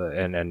 gear,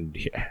 and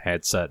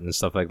headset and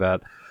stuff like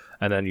that.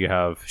 And then you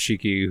have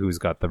Shiki, who's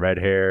got the red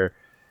hair,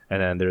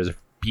 and then there's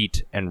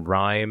Beat and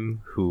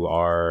Rhyme, who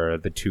are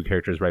the two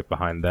characters right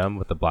behind them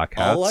with the black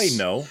hats. All I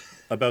know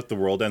about The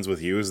World Ends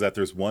With You is that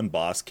there's one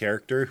boss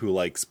character who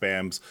like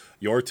spams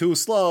 "you're too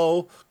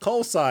slow,"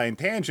 cosine,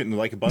 tangent, and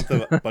like a bunch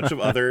of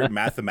other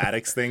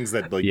mathematics things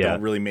that like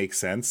don't really make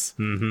sense.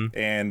 Mm-hmm.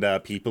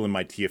 And people in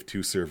my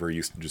TF2 server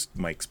used to just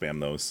mic spam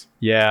those.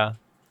 Yeah,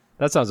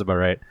 that sounds about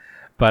right.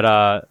 But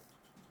I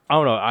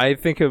don't know. I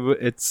think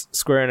it's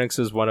Square Enix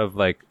is one of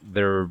like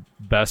their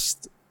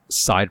best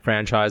side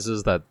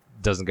franchises that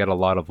doesn't get a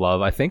lot of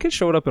love. I think it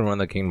showed up in one of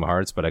the Kingdom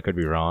Hearts, but I could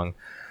be wrong.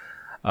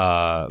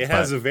 It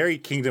has a very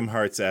Kingdom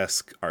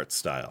Hearts-esque art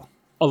style.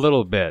 A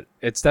little bit.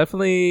 It's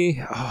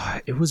definitely.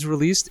 It was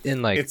released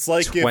in like it's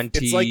like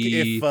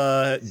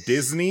if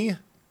Disney.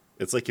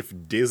 It's like if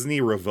Disney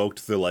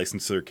revoked the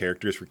license to their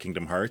characters for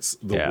Kingdom Hearts.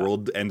 The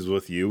World Ends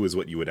With You is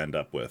what you would end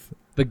up with.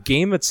 The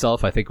game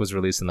itself, I think, was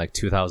released in like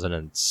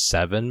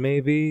 2007,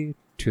 maybe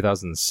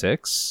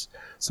 2006.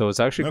 So it's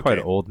actually quite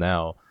old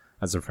now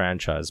as a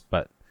franchise,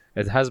 but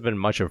it has been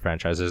much of a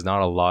franchise. There's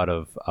not a lot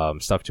of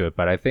stuff to it,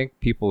 but I think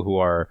people who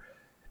are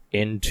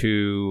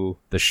into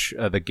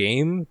the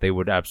game, they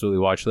would absolutely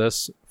watch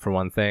this for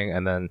one thing,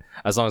 and then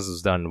as long as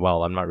it's done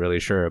well. I'm not really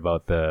sure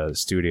about the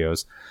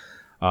studios.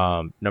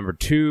 Number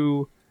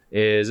two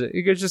is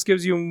it just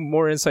gives you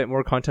more insight,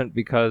 more content,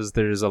 because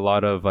there's a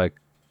lot of like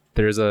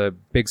there's a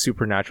big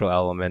supernatural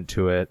element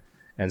to it,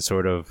 and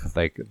sort of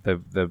like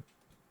the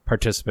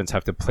participants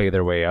have to play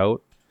their way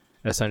out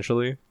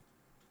essentially.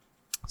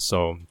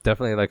 So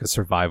definitely like a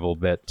survival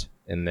bit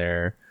in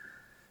there.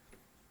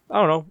 I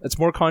don't know. It's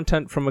more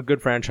content from a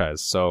good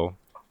franchise, so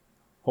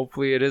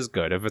hopefully it is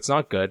good. If it's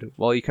not good,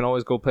 well, you can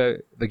always go play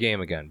the game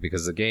again,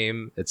 because the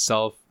game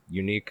itself,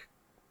 unique,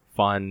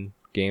 fun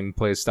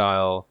gameplay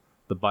style,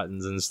 the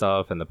buttons and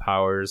stuff, and the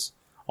powers,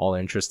 all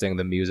interesting.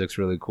 The music's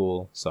really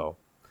cool. So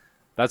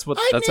that's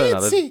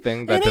another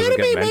thing that doesn't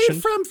get mentioned.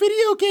 Made from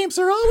video games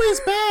are always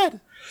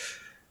bad.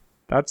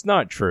 That's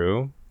not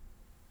true.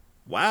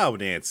 Wow,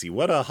 Nancy,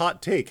 what a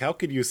hot take. How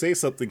could you say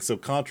something so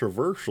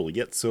controversial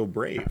yet so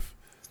brave?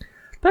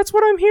 That's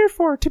what I'm here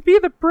for, to be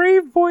the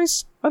brave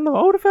voice on the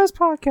Otafest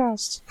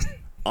podcast.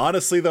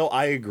 Honestly, though,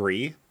 I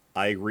agree.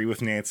 I agree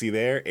with Nancy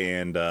there,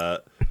 and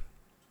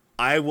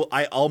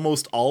I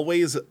almost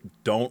always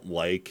don't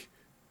like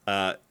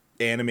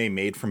anime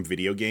made from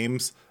video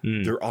games.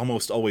 They're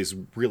almost always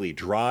really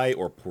dry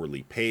or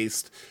poorly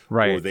paced,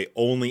 or they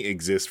only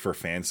exist for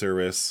fan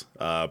service.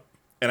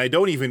 And I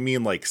don't even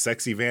mean like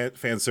sexy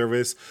fan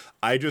service.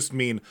 I just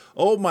mean,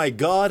 oh my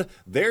god,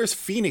 there's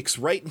Phoenix,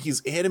 right? And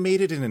he's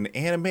animated in an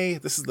anime.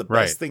 This is the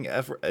best thing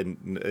ever.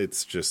 And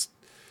it's just,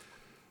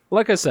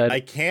 like I said,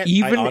 I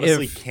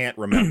honestly can't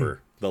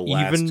remember the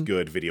last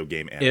good video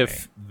game anime.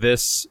 If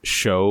this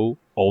show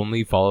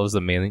only follows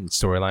the main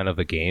storyline of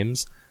the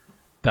games,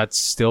 that's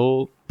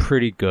still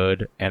pretty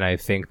good. And I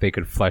think they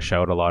could flesh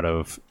out a lot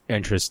of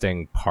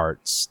interesting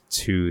parts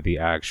to the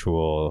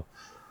actual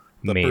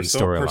main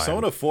storyline.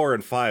 Persona 4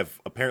 and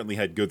 5 apparently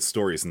had good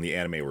stories, and the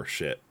anime were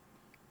shit.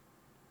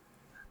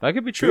 That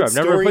could be true. I've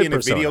never played in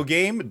Persona. A video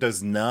game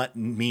does not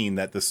mean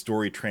that the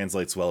story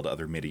translates well to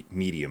other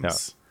mediums. No.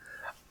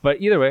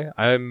 But either way,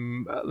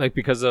 I'm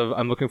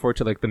looking forward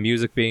to like the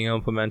music being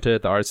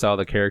implemented, the art style,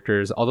 the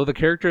characters. Although the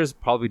characters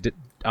probably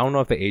I don't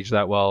know if they aged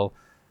that well,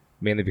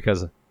 mainly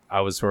because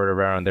I was sort of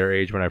around their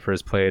age when I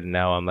first played, and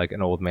now I'm like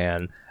an old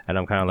man, and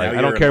I'm kind of like,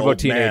 I don't care about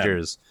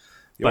teenagers.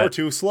 You're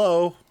too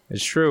slow.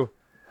 It's true.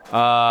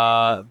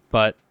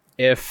 But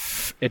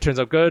if it turns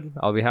out good,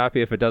 I'll be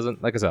happy. If it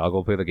doesn't, like I said, I'll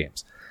go play the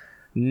games.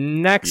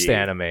 Next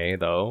anime,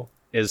 though,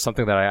 is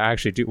something that I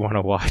actually do want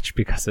to watch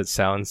because it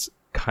sounds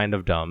kind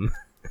of dumb.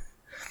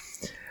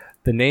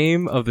 The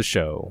name of the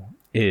show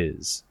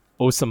is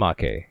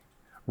Osamake,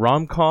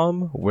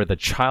 rom-com where the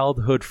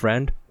childhood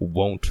friend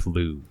won't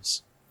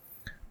lose,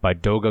 by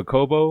Doga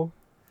Kobo.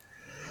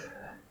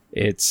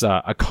 It's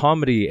a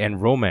comedy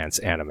and romance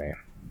anime,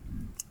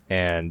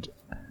 and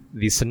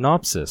the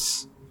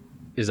synopsis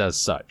is as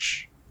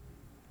such.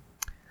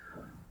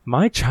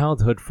 My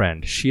childhood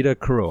friend Shida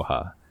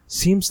Kuroha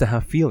seems to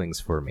have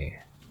feelings for me.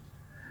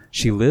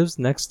 She lives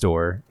next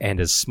door and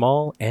is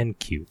small and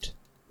cute.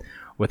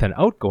 With an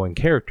outgoing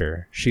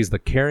character, she's the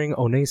caring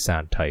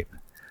One-san type,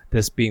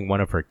 this being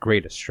one of her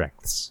greatest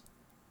strengths.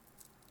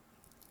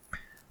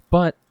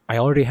 But I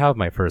already have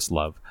my first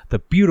love, the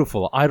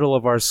beautiful idol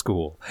of our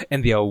school,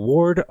 and the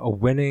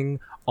award-winning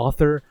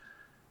author,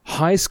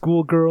 high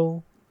school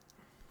girl,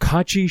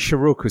 Kachi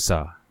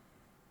Shirokusa.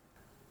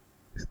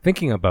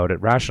 Thinking about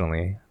it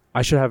rationally,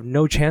 I should have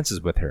no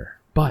chances with her,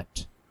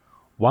 but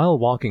while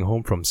walking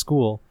home from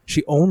school,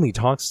 she only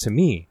talks to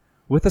me,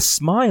 with a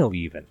smile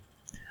even.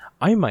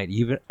 I might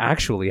even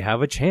actually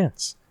have a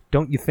chance,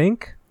 don't you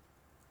think?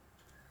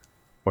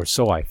 Or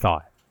so I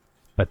thought.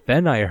 But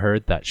then I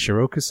heard that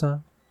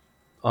Shirokusa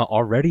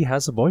already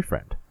has a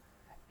boyfriend,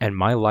 and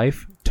my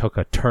life took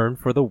a turn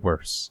for the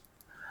worse.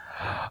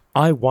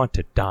 I want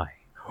to die.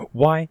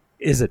 Why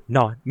is it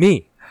not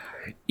me?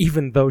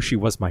 even though she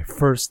was my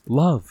first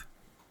love.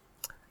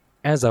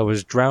 As I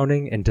was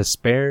drowning in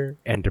despair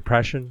and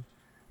depression,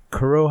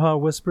 Kuroha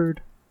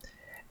whispered,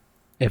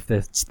 "If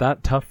it's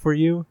that tough for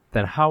you,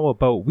 then how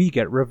about we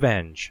get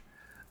revenge?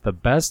 The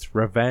best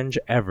revenge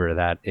ever,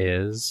 that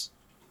is."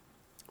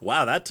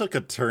 Wow, that took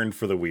a turn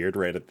for the weird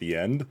right at the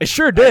end. It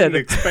sure I did. didn't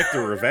expect a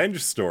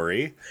revenge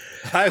story.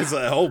 I was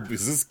like, oh,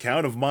 is this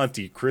Count of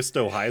Monte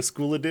Cristo High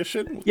School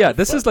edition? What Yeah, the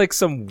this fuck? is like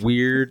some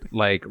weird,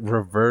 like,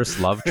 reverse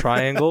love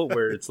triangle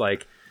where it's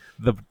like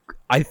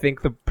I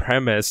think the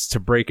premise, to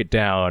break it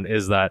down,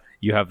 is that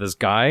you have this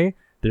guy,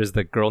 there's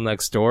the girl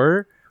next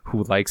door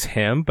who likes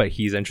him, but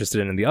he's interested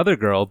in the other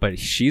girl, but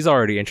she's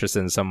already interested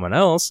in someone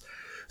else.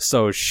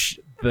 So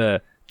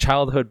the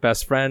childhood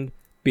best friend,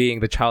 being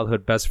the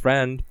childhood best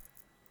friend,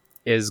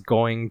 is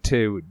going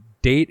to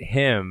date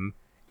him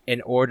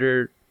in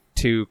order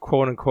to,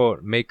 quote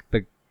unquote, make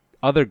the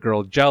other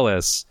girl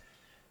jealous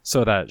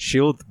so that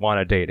she'll want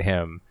to date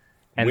him.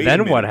 And Wait a then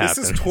minute, what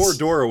happens? This is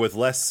Toradora with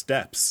less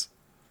steps.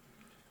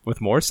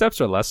 With more steps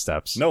or less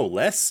steps? No,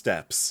 less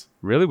steps.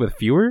 Really? With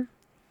fewer?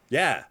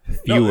 Yeah.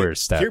 Fewer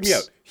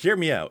steps. Hear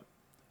me out.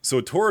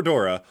 So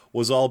Toradora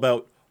was all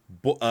about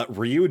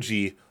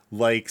Ryuji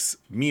likes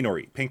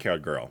Minori,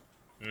 pink-haired girl.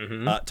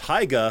 Mm-hmm.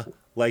 Taiga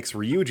likes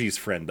Ryuji's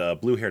friend,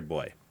 blue-haired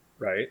boy.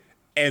 Right.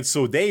 And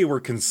so they were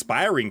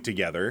conspiring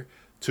together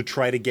to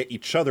try to get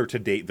each other to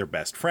date their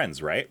best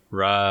friends, right?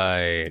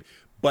 Right.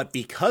 But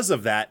because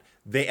of that,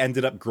 they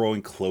ended up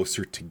growing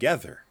closer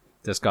together.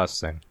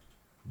 Disgusting.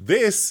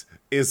 This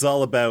is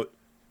all about,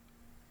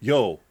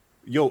 yo,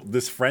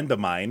 this friend of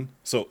mine.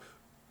 So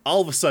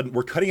all of a sudden,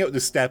 we're cutting out the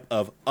step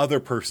of other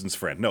person's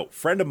friend. No,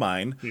 friend of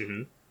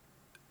mine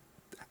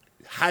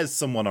has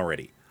someone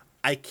already.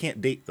 I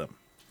can't date them.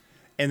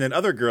 And then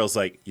other girls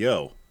like,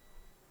 yo,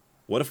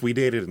 what if we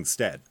dated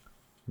instead?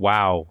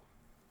 Wow.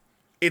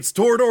 It's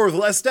Toradora with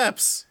less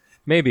steps.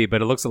 Maybe,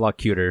 but it looks a lot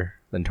cuter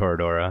than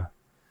Toradora.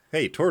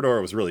 Hey,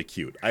 Toradora was really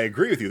cute. I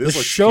agree with you. This The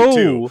looks show, cute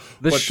too.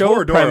 the but show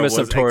Toradora premise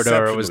of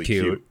Toradora was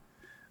exceptionally cute.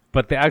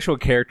 But the actual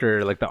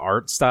character, like the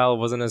art style,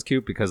 wasn't as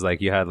cute because,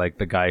 like, you had like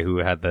the guy who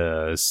had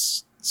the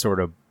sort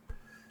of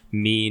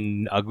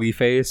mean, ugly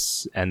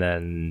face, and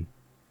then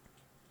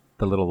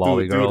the little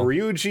lolly girl.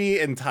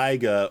 Ryuji and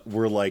Taiga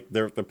were like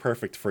they're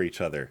perfect for each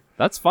other.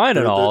 That's fine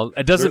and all.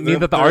 It doesn't mean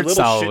that the art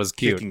style was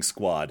cute. Kicking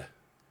squad.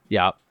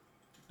 Yeah,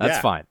 that's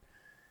fine.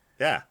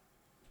 Yeah,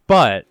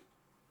 but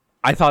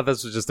I thought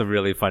this was just a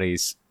really funny,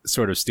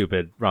 sort of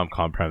stupid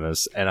rom-com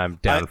premise, and I'm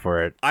down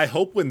for it. I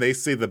hope when they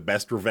say the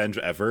best revenge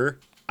ever,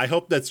 I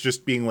hope that's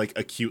just being like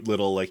a cute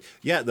little like,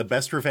 yeah, the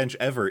best revenge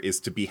ever is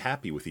to be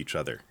happy with each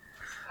other.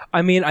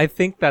 I mean, I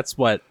think that's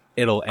what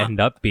it'll end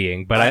up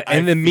being, but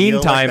in the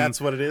meantime, like that's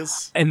what it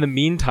is. In the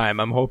meantime,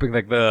 I'm hoping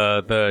like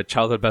the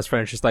childhood best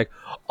friend is just like,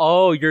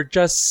 oh, you're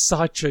just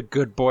such a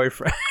good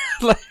boyfriend,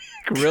 like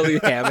really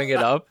hamming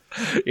it up,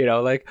 you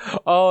know, like,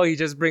 oh, he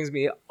just brings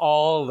me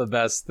all the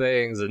best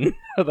things, and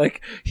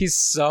like he's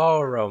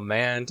so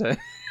romantic.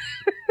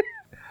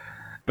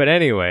 But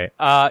anyway,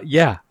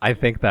 yeah, I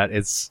think that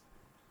it's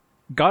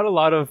got a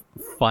lot of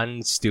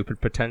fun,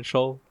 stupid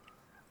potential.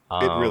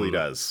 It really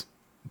does.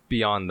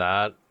 Beyond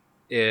that,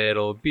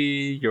 it'll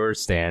be your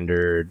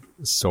standard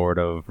sort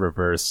of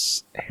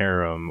reverse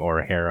harem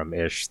or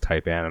harem-ish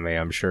type anime,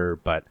 I'm sure,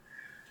 but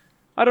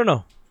I don't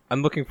know.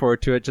 I'm looking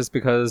forward to it just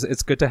because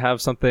it's good to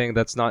have something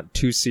that's not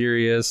too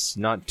serious,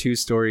 not too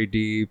story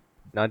deep,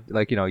 not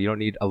like, you know, you don't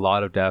need a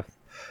lot of depth.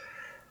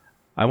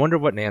 I wonder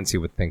what Nancy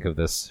would think of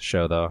this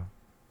show, though.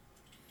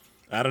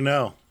 I don't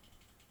know.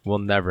 We'll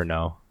never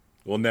know.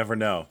 We'll never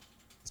know.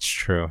 It's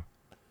true.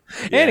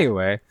 Yeah.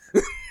 Anyway.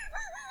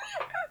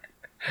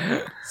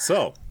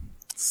 So,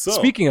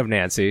 speaking of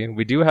Nancy,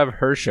 we do have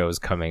her shows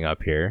coming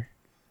up here,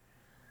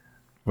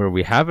 where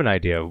we have an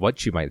idea of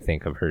what you might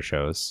think of her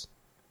shows,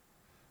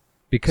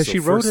 because she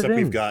wrote first it up, in.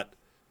 We've got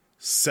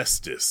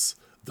Cestus,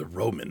 the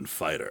Roman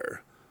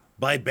Fighter,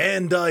 by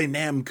Bandai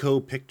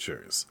Namco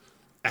Pictures.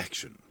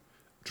 Action,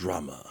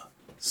 drama,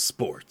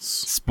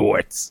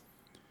 sports.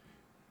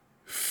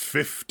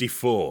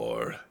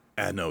 54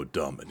 Anno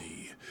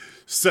Domini.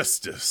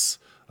 Cestus,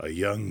 a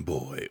young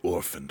boy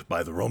orphaned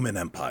by the Roman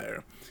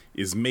Empire,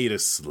 is made a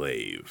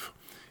slave,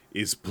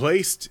 is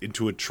placed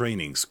into a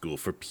training school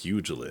for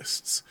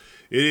pugilists.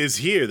 It is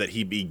here that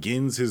he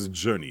begins his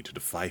journey to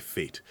defy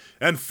fate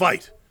and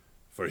fight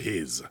for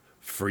his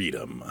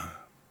freedom.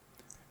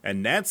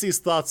 And Nancy's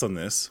thoughts on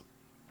this?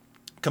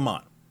 Come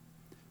on.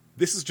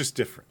 This is just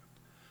different.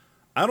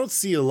 I don't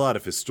see a lot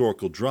of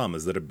historical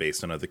dramas that are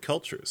based on other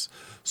cultures,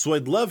 so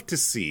I'd love to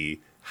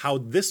see how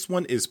this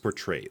one is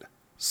portrayed.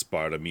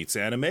 Sparta meets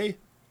anime?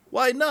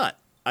 Why not?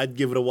 I'd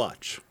give it a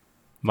watch.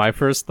 My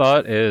first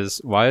thought is,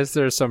 why is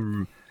there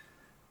some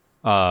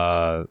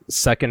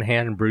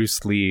secondhand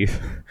Bruce Lee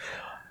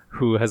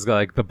who has got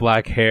like the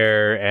black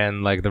hair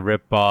and like the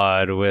rip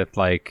bod with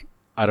like,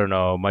 I don't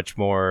know, much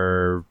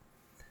more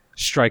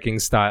striking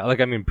style,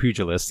 like, I mean,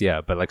 pugilist, yeah,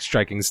 but like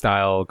striking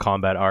style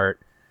combat art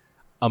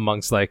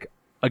amongst like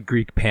a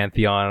Greek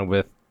pantheon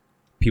with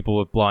people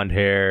with blonde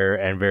hair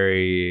and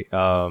very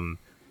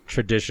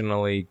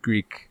traditionally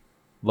Greek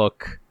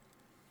look.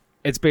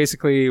 It's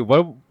basically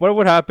what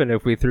would happen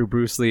if we threw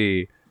Bruce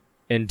Lee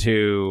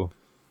into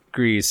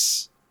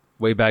Greece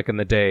way back in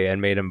the day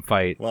and made him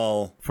fight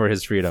for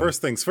his freedom.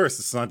 First things first,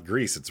 it's not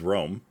Greece, it's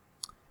Rome.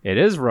 It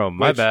is Rome,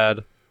 my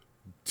bad.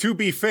 To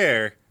be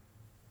fair,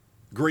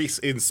 Greece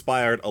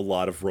inspired a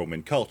lot of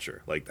Roman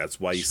culture. Like, that's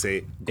why you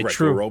say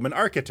Greco-Roman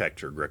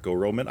architecture,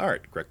 Greco-Roman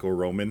art,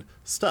 Greco-Roman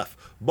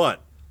stuff.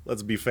 But,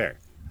 let's be fair.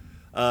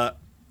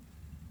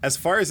 As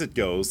far as it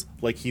goes,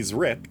 like, he's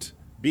ripped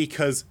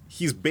because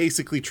he's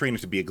basically trained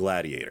to be a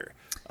gladiator.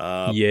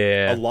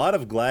 A lot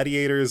of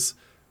gladiators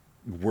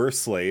were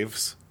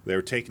slaves. They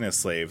were taken as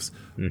slaves.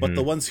 But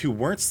the ones who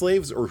weren't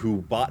slaves or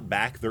who bought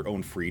back their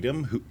own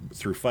freedom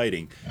through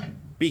fighting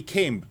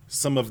became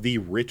some of the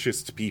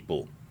richest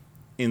people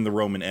in the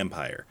Roman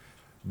Empire.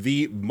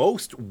 The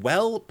most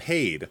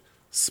well-paid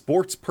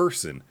sports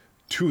person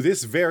to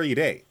this very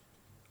day,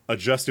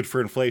 adjusted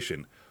for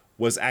inflation,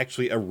 was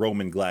actually a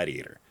Roman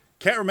gladiator.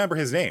 Can't remember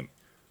his name,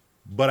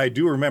 but I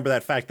do remember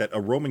that fact that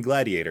a Roman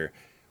gladiator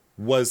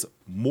was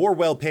more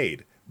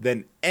well-paid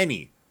than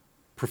any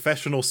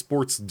professional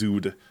sports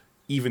dude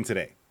even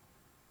today.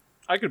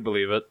 I could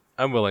believe it.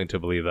 I'm willing to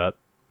believe that.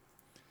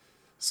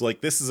 So,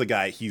 like, this is a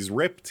guy, he's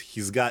ripped,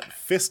 he's got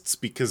fists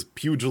because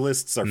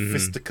pugilists are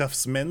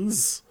fisticuffs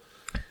men's.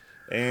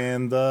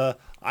 And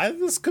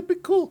this could be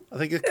cool. I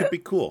think it could be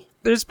cool.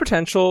 There's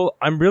potential.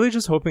 I'm really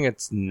just hoping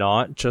it's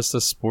not just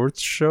a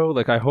sports show.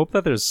 Like, I hope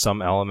that there's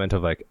some element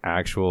of, like,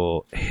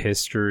 actual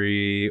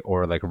history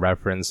or, like,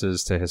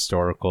 references to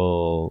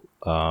historical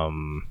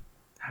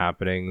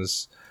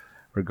happenings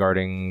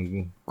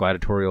regarding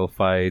gladiatorial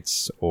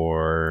fights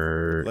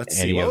or let's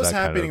see what was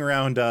happening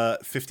around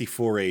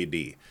 54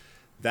 AD.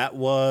 That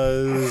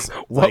was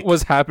what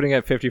was happening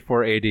at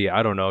 54 AD.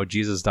 I don't know.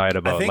 Jesus died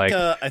about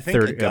I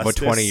think about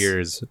 20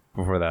 years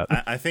before that.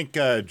 I think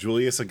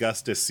Julius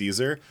Augustus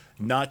Caesar,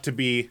 not to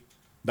be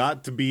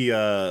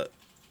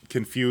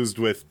confused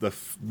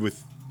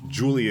with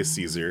Julius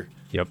Caesar.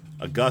 Yep.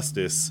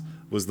 Augustus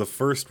was the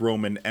first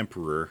Roman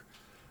emperor.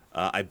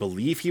 I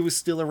believe he was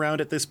still around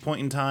at this point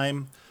in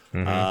time.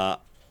 I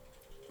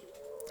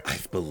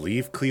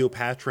believe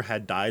Cleopatra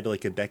had died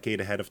like a decade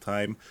ahead of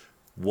time.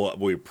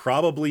 We're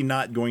probably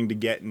not going to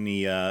get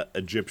any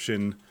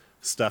Egyptian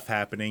stuff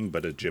happening,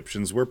 but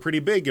Egyptians were pretty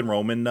big in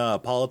Roman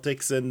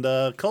politics and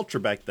culture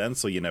back then,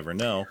 so you never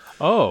know.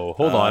 Oh,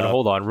 hold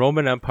on.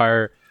 Roman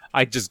Empire.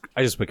 I just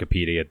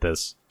Wikipedia'd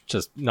this,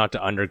 just not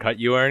to undercut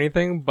you or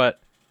anything,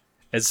 but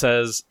it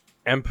says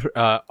on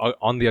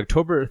the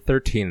October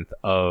 13th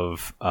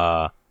of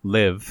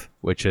Liv,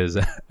 which is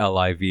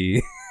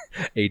LIV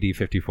AD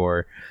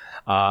 54,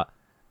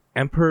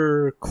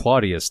 Emperor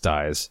Claudius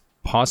dies,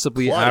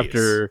 possibly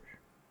after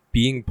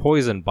being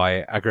poisoned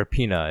by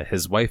Agrippina,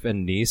 his wife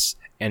and niece,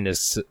 and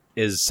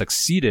is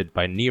succeeded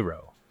by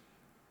Nero.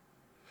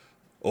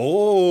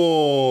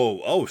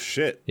 Oh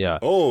shit. Yeah.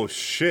 Oh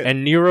shit.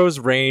 And Nero's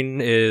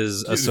reign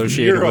is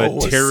associated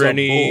with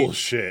tyranny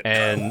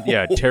and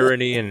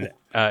tyranny and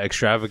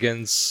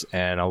extravagance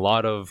and a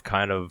lot of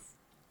kind of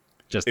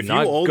just if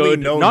not you only good,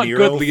 know not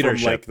Nero good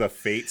leadership. From like the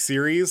Fate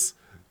series,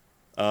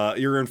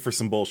 you're in for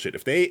some bullshit.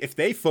 If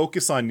they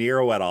focus on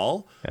Nero at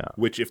all,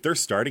 which if they're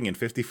starting in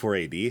 54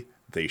 AD,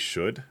 they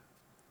should.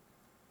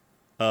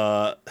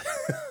 Oh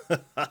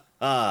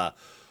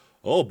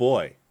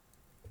boy.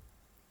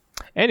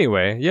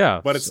 Anyway, yeah.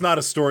 But it's not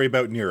a story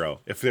about Nero.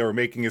 If they were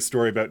making a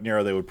story about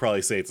Nero, they would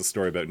probably say it's a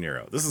story about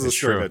Nero. This is a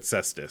story about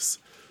Cestus.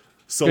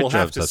 So we'll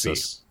have to see.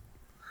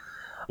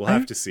 We'll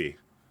have to see.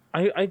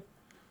 I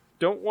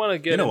don't want to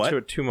get into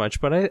it too much,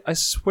 but I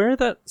swear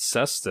that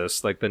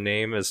Cestus, like the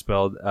name is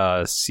spelled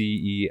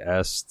Cestus.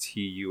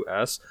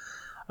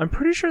 I'm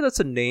pretty sure that's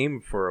a name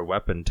for a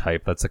weapon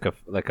type. That's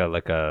like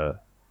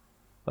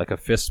a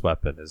fist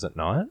weapon, is it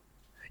not?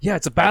 Yeah,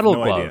 it's a battle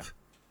glove. Idea.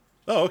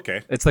 Oh,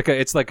 okay. It's like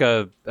a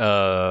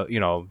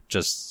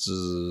just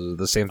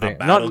the same thing. A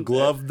battle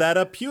glove that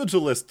a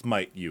pugilist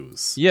might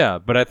use. Yeah,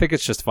 but I think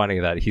it's just funny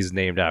that he's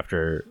named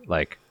after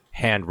like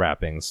hand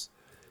wrappings.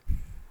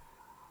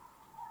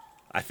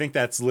 I think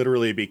that's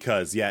literally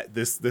because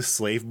this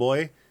slave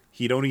boy,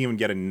 he don't even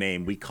get a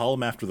name. We call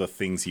him after the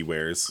things he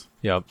wears.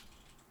 Yep.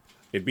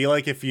 It'd be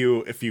like if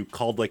you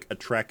called like a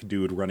Trek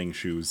dude running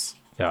shoes.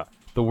 Yeah.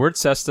 The word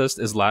cestus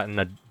is Latin,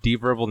 a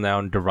deep verbal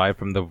noun derived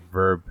from the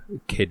verb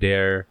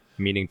cedere,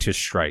 meaning to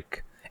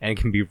strike, and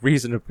can be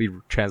reasonably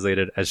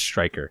translated as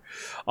striker.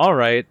 All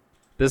right,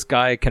 this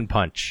guy can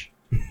punch.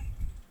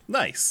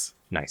 Nice.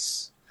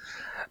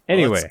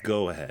 Anyway, let's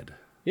go ahead.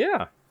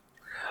 Yeah.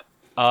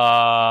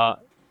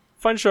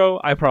 Fun show.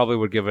 I probably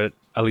would give it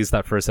at least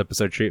that first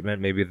episode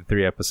treatment, maybe the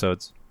 3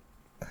 episodes.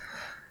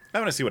 I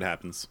want to see what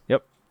happens.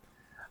 Yep.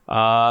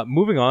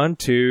 Moving on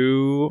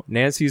to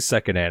Nancy's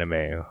second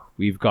anime.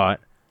 We've got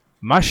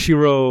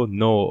Mashiro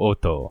no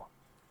Oto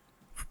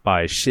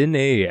by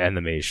Shin-Ei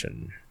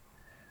Animation.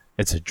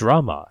 It's a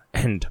drama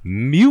and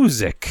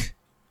music.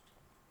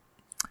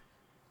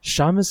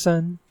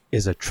 Shamisen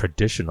is a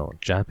traditional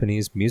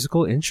Japanese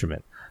musical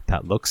instrument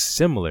that looks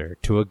similar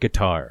to a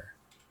guitar.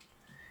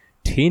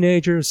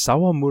 teenager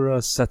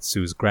Sawamura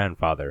Setsu's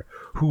grandfather,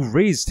 who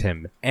raised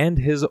him and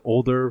his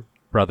older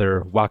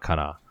brother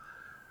Wakana,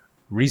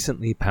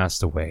 recently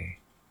passed away.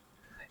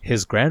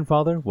 His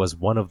grandfather was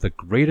one of the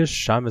greatest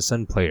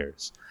shamisen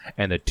players,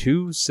 and the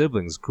two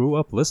siblings grew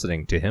up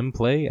listening to him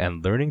play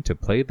and learning to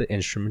play the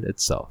instrument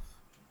itself.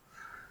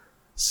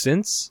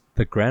 Since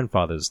the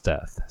grandfather's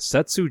death,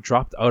 Setsu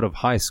dropped out of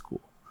high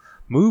school,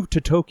 moved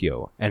to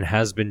Tokyo, and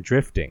has been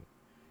drifting,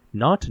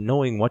 not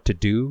knowing what to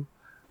do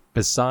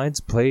besides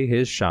play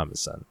his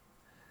shamisen.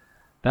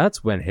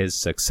 That's when his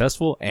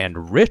successful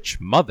and rich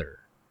mother,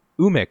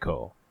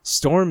 Umeko,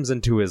 storms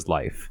into his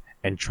life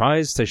and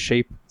tries to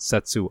shape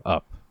Setsu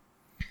up.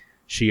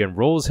 She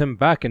enrolls him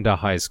back into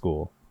high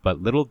school,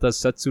 but little does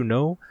Setsu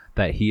know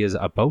that he is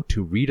about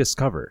to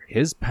rediscover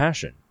his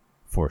passion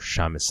for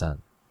shamisen.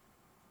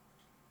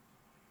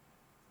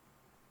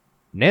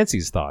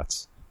 Nancy's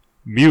thoughts.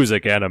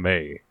 Music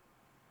anime.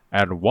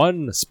 And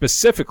one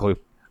specifically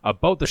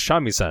about the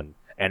shamisen,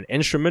 an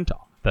instrument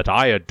that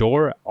I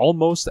adore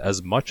almost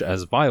as much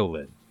as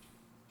violin.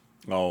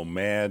 Oh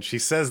man, Nancy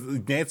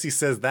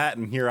says that,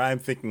 and here I'm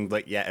thinking,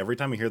 like, yeah, every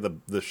time I hear the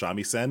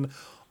shamisen,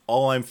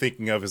 all I'm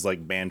thinking of is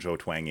like banjo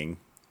twanging.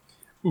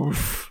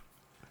 Oof.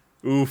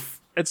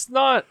 It's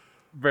not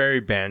very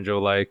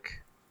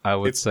banjo-like, I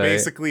would say.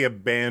 It's basically a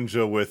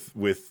banjo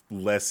with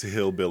less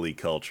hillbilly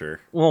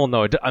culture. Well,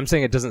 no, I'm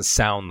saying it doesn't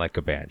sound like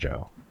a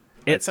banjo.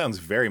 It sounds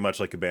very much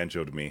like a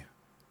banjo to me.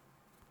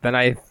 Then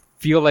I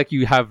feel like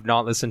you have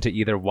not listened to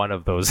either one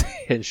of those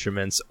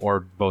instruments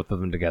or both of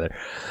them together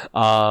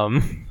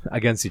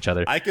against each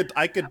other.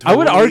 I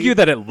would argue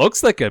that it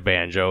looks like a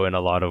banjo in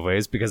a lot of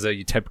ways because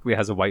it typically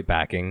has a white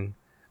backing.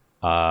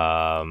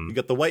 You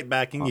got the white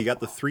backing, you got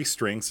the 3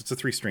 strings. It's a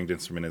 3-stringed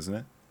instrument, isn't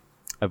it?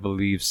 I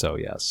believe so,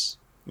 yes.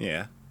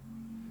 Yeah.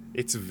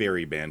 It's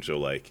very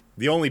banjo-like.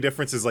 The only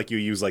difference is like you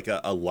use like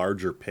a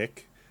larger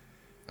pick.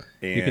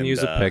 And, you can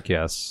use a pick,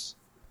 yes.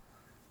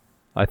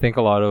 I think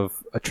a lot of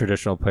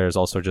traditional players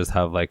also just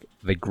have like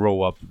they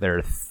grow up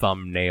their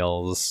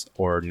thumbnails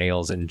or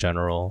nails in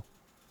general.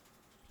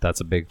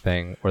 That's a big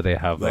thing. Or they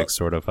have like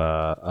sort of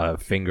a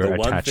finger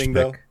attached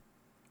pick.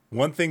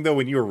 One thing though,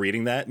 when you were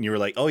reading that and you were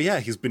like, "Oh yeah,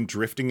 he's been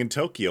drifting in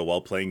Tokyo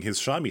while playing his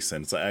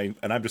shamisen,"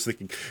 and I'm just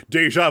thinking,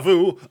 "Deja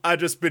vu! I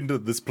just been to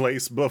this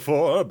place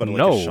before," but like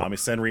a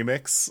shamisen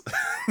remix.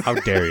 How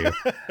dare you?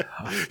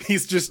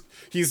 He's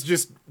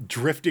just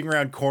drifting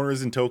around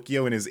corners in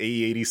Tokyo in his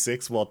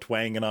AE86 while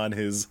twanging on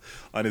his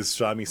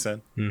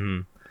shamisen. Mm-hmm.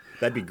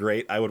 That'd be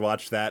great. I would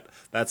watch that.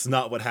 That's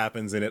not what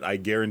happens in it. I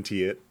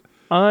guarantee it.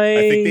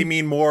 I think they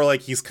mean more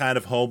like he's kind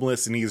of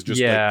homeless and he's just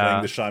like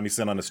playing the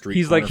shamisen on a street.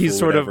 He's corner like he's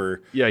sort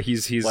whatever. of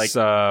he's like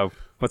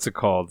what's it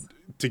called?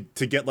 To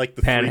get like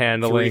the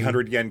panhandling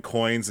 300 yen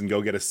coins and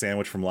go get a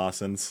sandwich from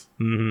Lawson's.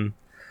 Mm-hmm.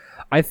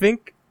 I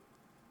think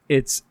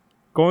it's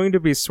going to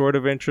be sort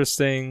of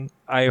interesting.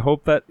 I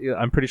hope that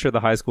I'm pretty sure the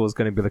high school is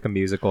going to be like a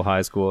musical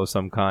high school of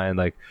some kind.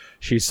 Like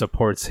she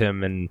supports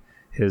him in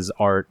his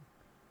art,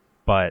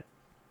 but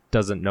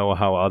doesn't know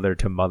how other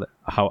to mother.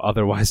 I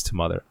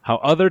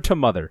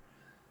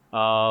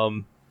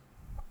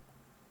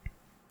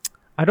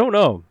don't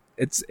know.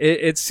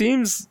 It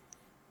seems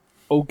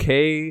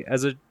okay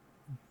as a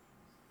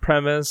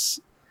premise.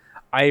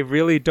 I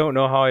really don't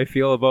know how I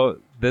feel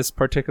about this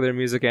particular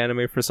music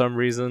anime for some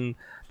reason.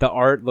 The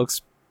art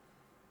looks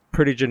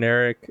pretty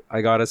generic,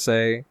 I gotta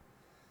say.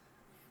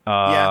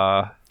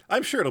 Yeah,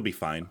 I'm sure it'll be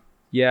fine.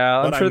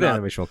 Yeah, I'm sure the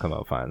animation will come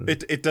out fine.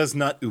 It does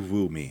not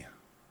woo me.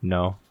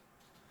 No.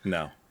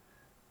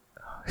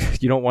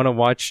 You don't want to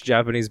watch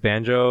Japanese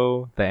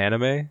Banjo, the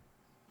anime?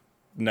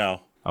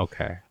 No.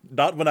 Okay.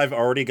 Not when I've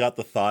already got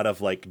the thought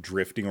of like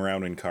drifting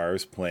around in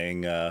cars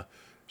playing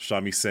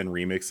shamisen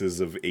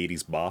remixes of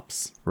 80s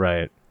bops.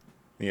 Right.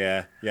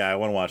 Yeah, I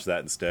want to watch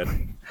that instead.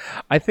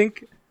 I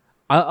think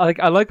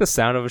I like the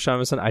sound of a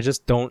shamisen. I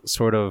just don't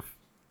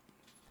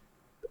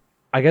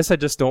I guess I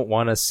just don't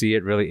want to see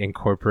it really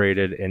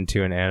incorporated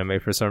into an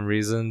anime for some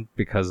reason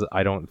because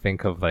I don't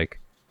think of like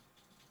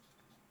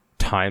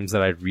times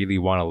that I really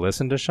want to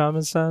listen to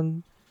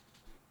shamisen,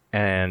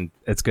 and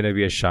it's going to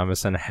be a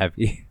shamisen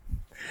heavy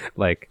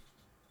like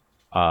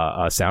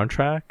a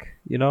soundtrack,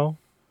 you know,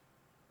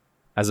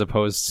 as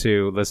opposed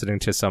to listening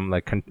to some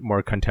like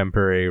more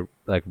contemporary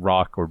like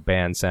rock or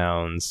band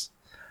sounds.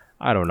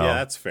 I don't know. Yeah,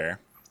 that's fair.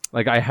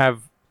 Like I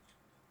have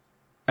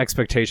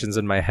expectations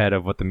in my head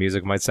of what the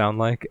music might sound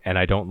like, and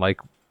I don't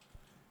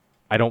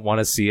want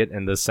to see it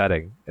in this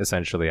setting,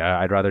 essentially.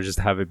 I'd rather just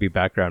have it be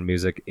background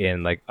music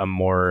in like a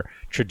more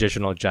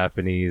traditional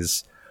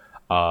Japanese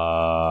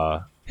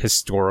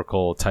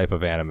historical type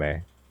of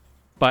anime.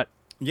 But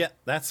yeah,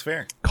 that's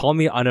fair. Call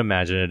me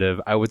unimaginative.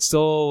 I'd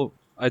still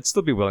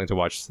be willing to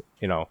watch,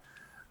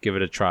 give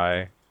it a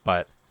try,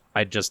 but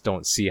I just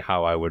don't see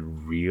how I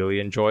would really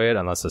enjoy it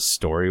unless the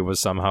story was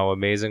somehow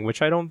amazing,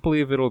 which I don't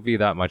believe it'll be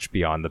that much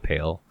beyond the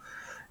pale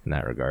in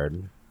that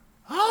regard.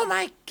 Oh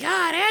my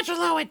god,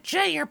 Angelo and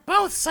Jay, you're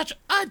both such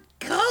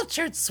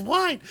uncultured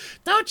swine.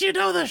 Don't you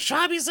know the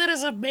shamisen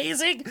is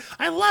amazing?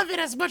 I love it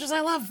as much as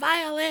I love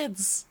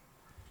violins.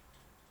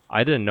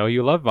 I didn't know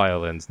you love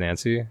violins,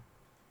 Nancy.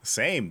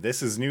 Same.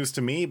 This is news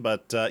to me,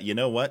 but you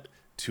know what?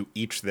 To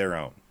each their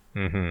own.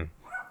 Mm-hmm.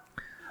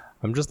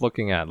 I'm just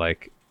looking at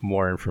like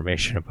more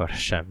information about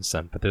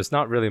shamisen, but there's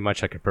not really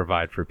much I could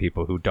provide for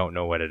people who don't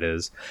know what it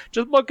is.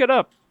 Just look it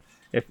up.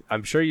 If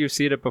I'm sure you've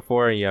seen it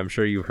before, and I'm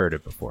sure you've heard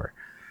it before.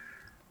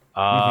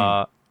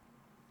 That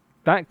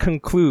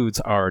concludes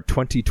our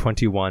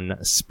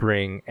 2021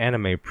 spring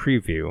anime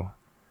preview.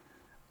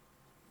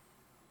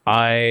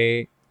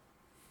 I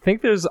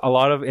think there's a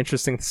lot of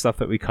interesting stuff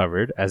that we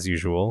covered, as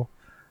usual.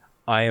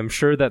 I am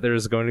sure that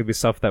there's going to be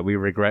stuff that we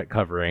regret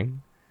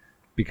covering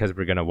because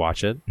we're going to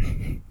watch it.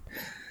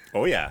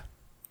 Oh, yeah.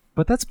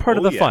 But that's part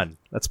of the fun.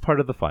 That's part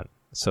of the fun.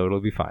 So it'll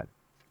be fine.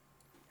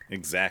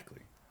 Exactly.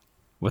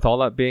 With all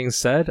that being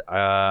said,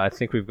 I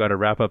think we've got to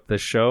wrap up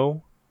this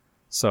show.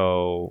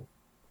 So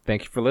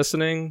thank you for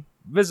listening.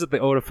 Visit the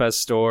Otafest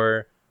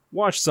store.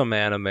 Watch some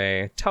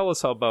anime. Tell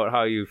us about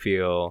how you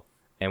feel.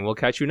 And we'll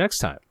catch you next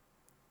time.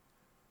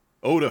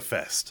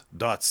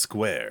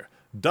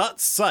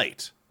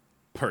 Otafest.square.site.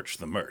 Perch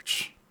the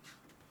merch.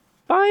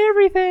 Buy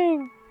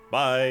everything.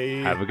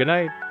 Bye. Have a good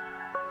night.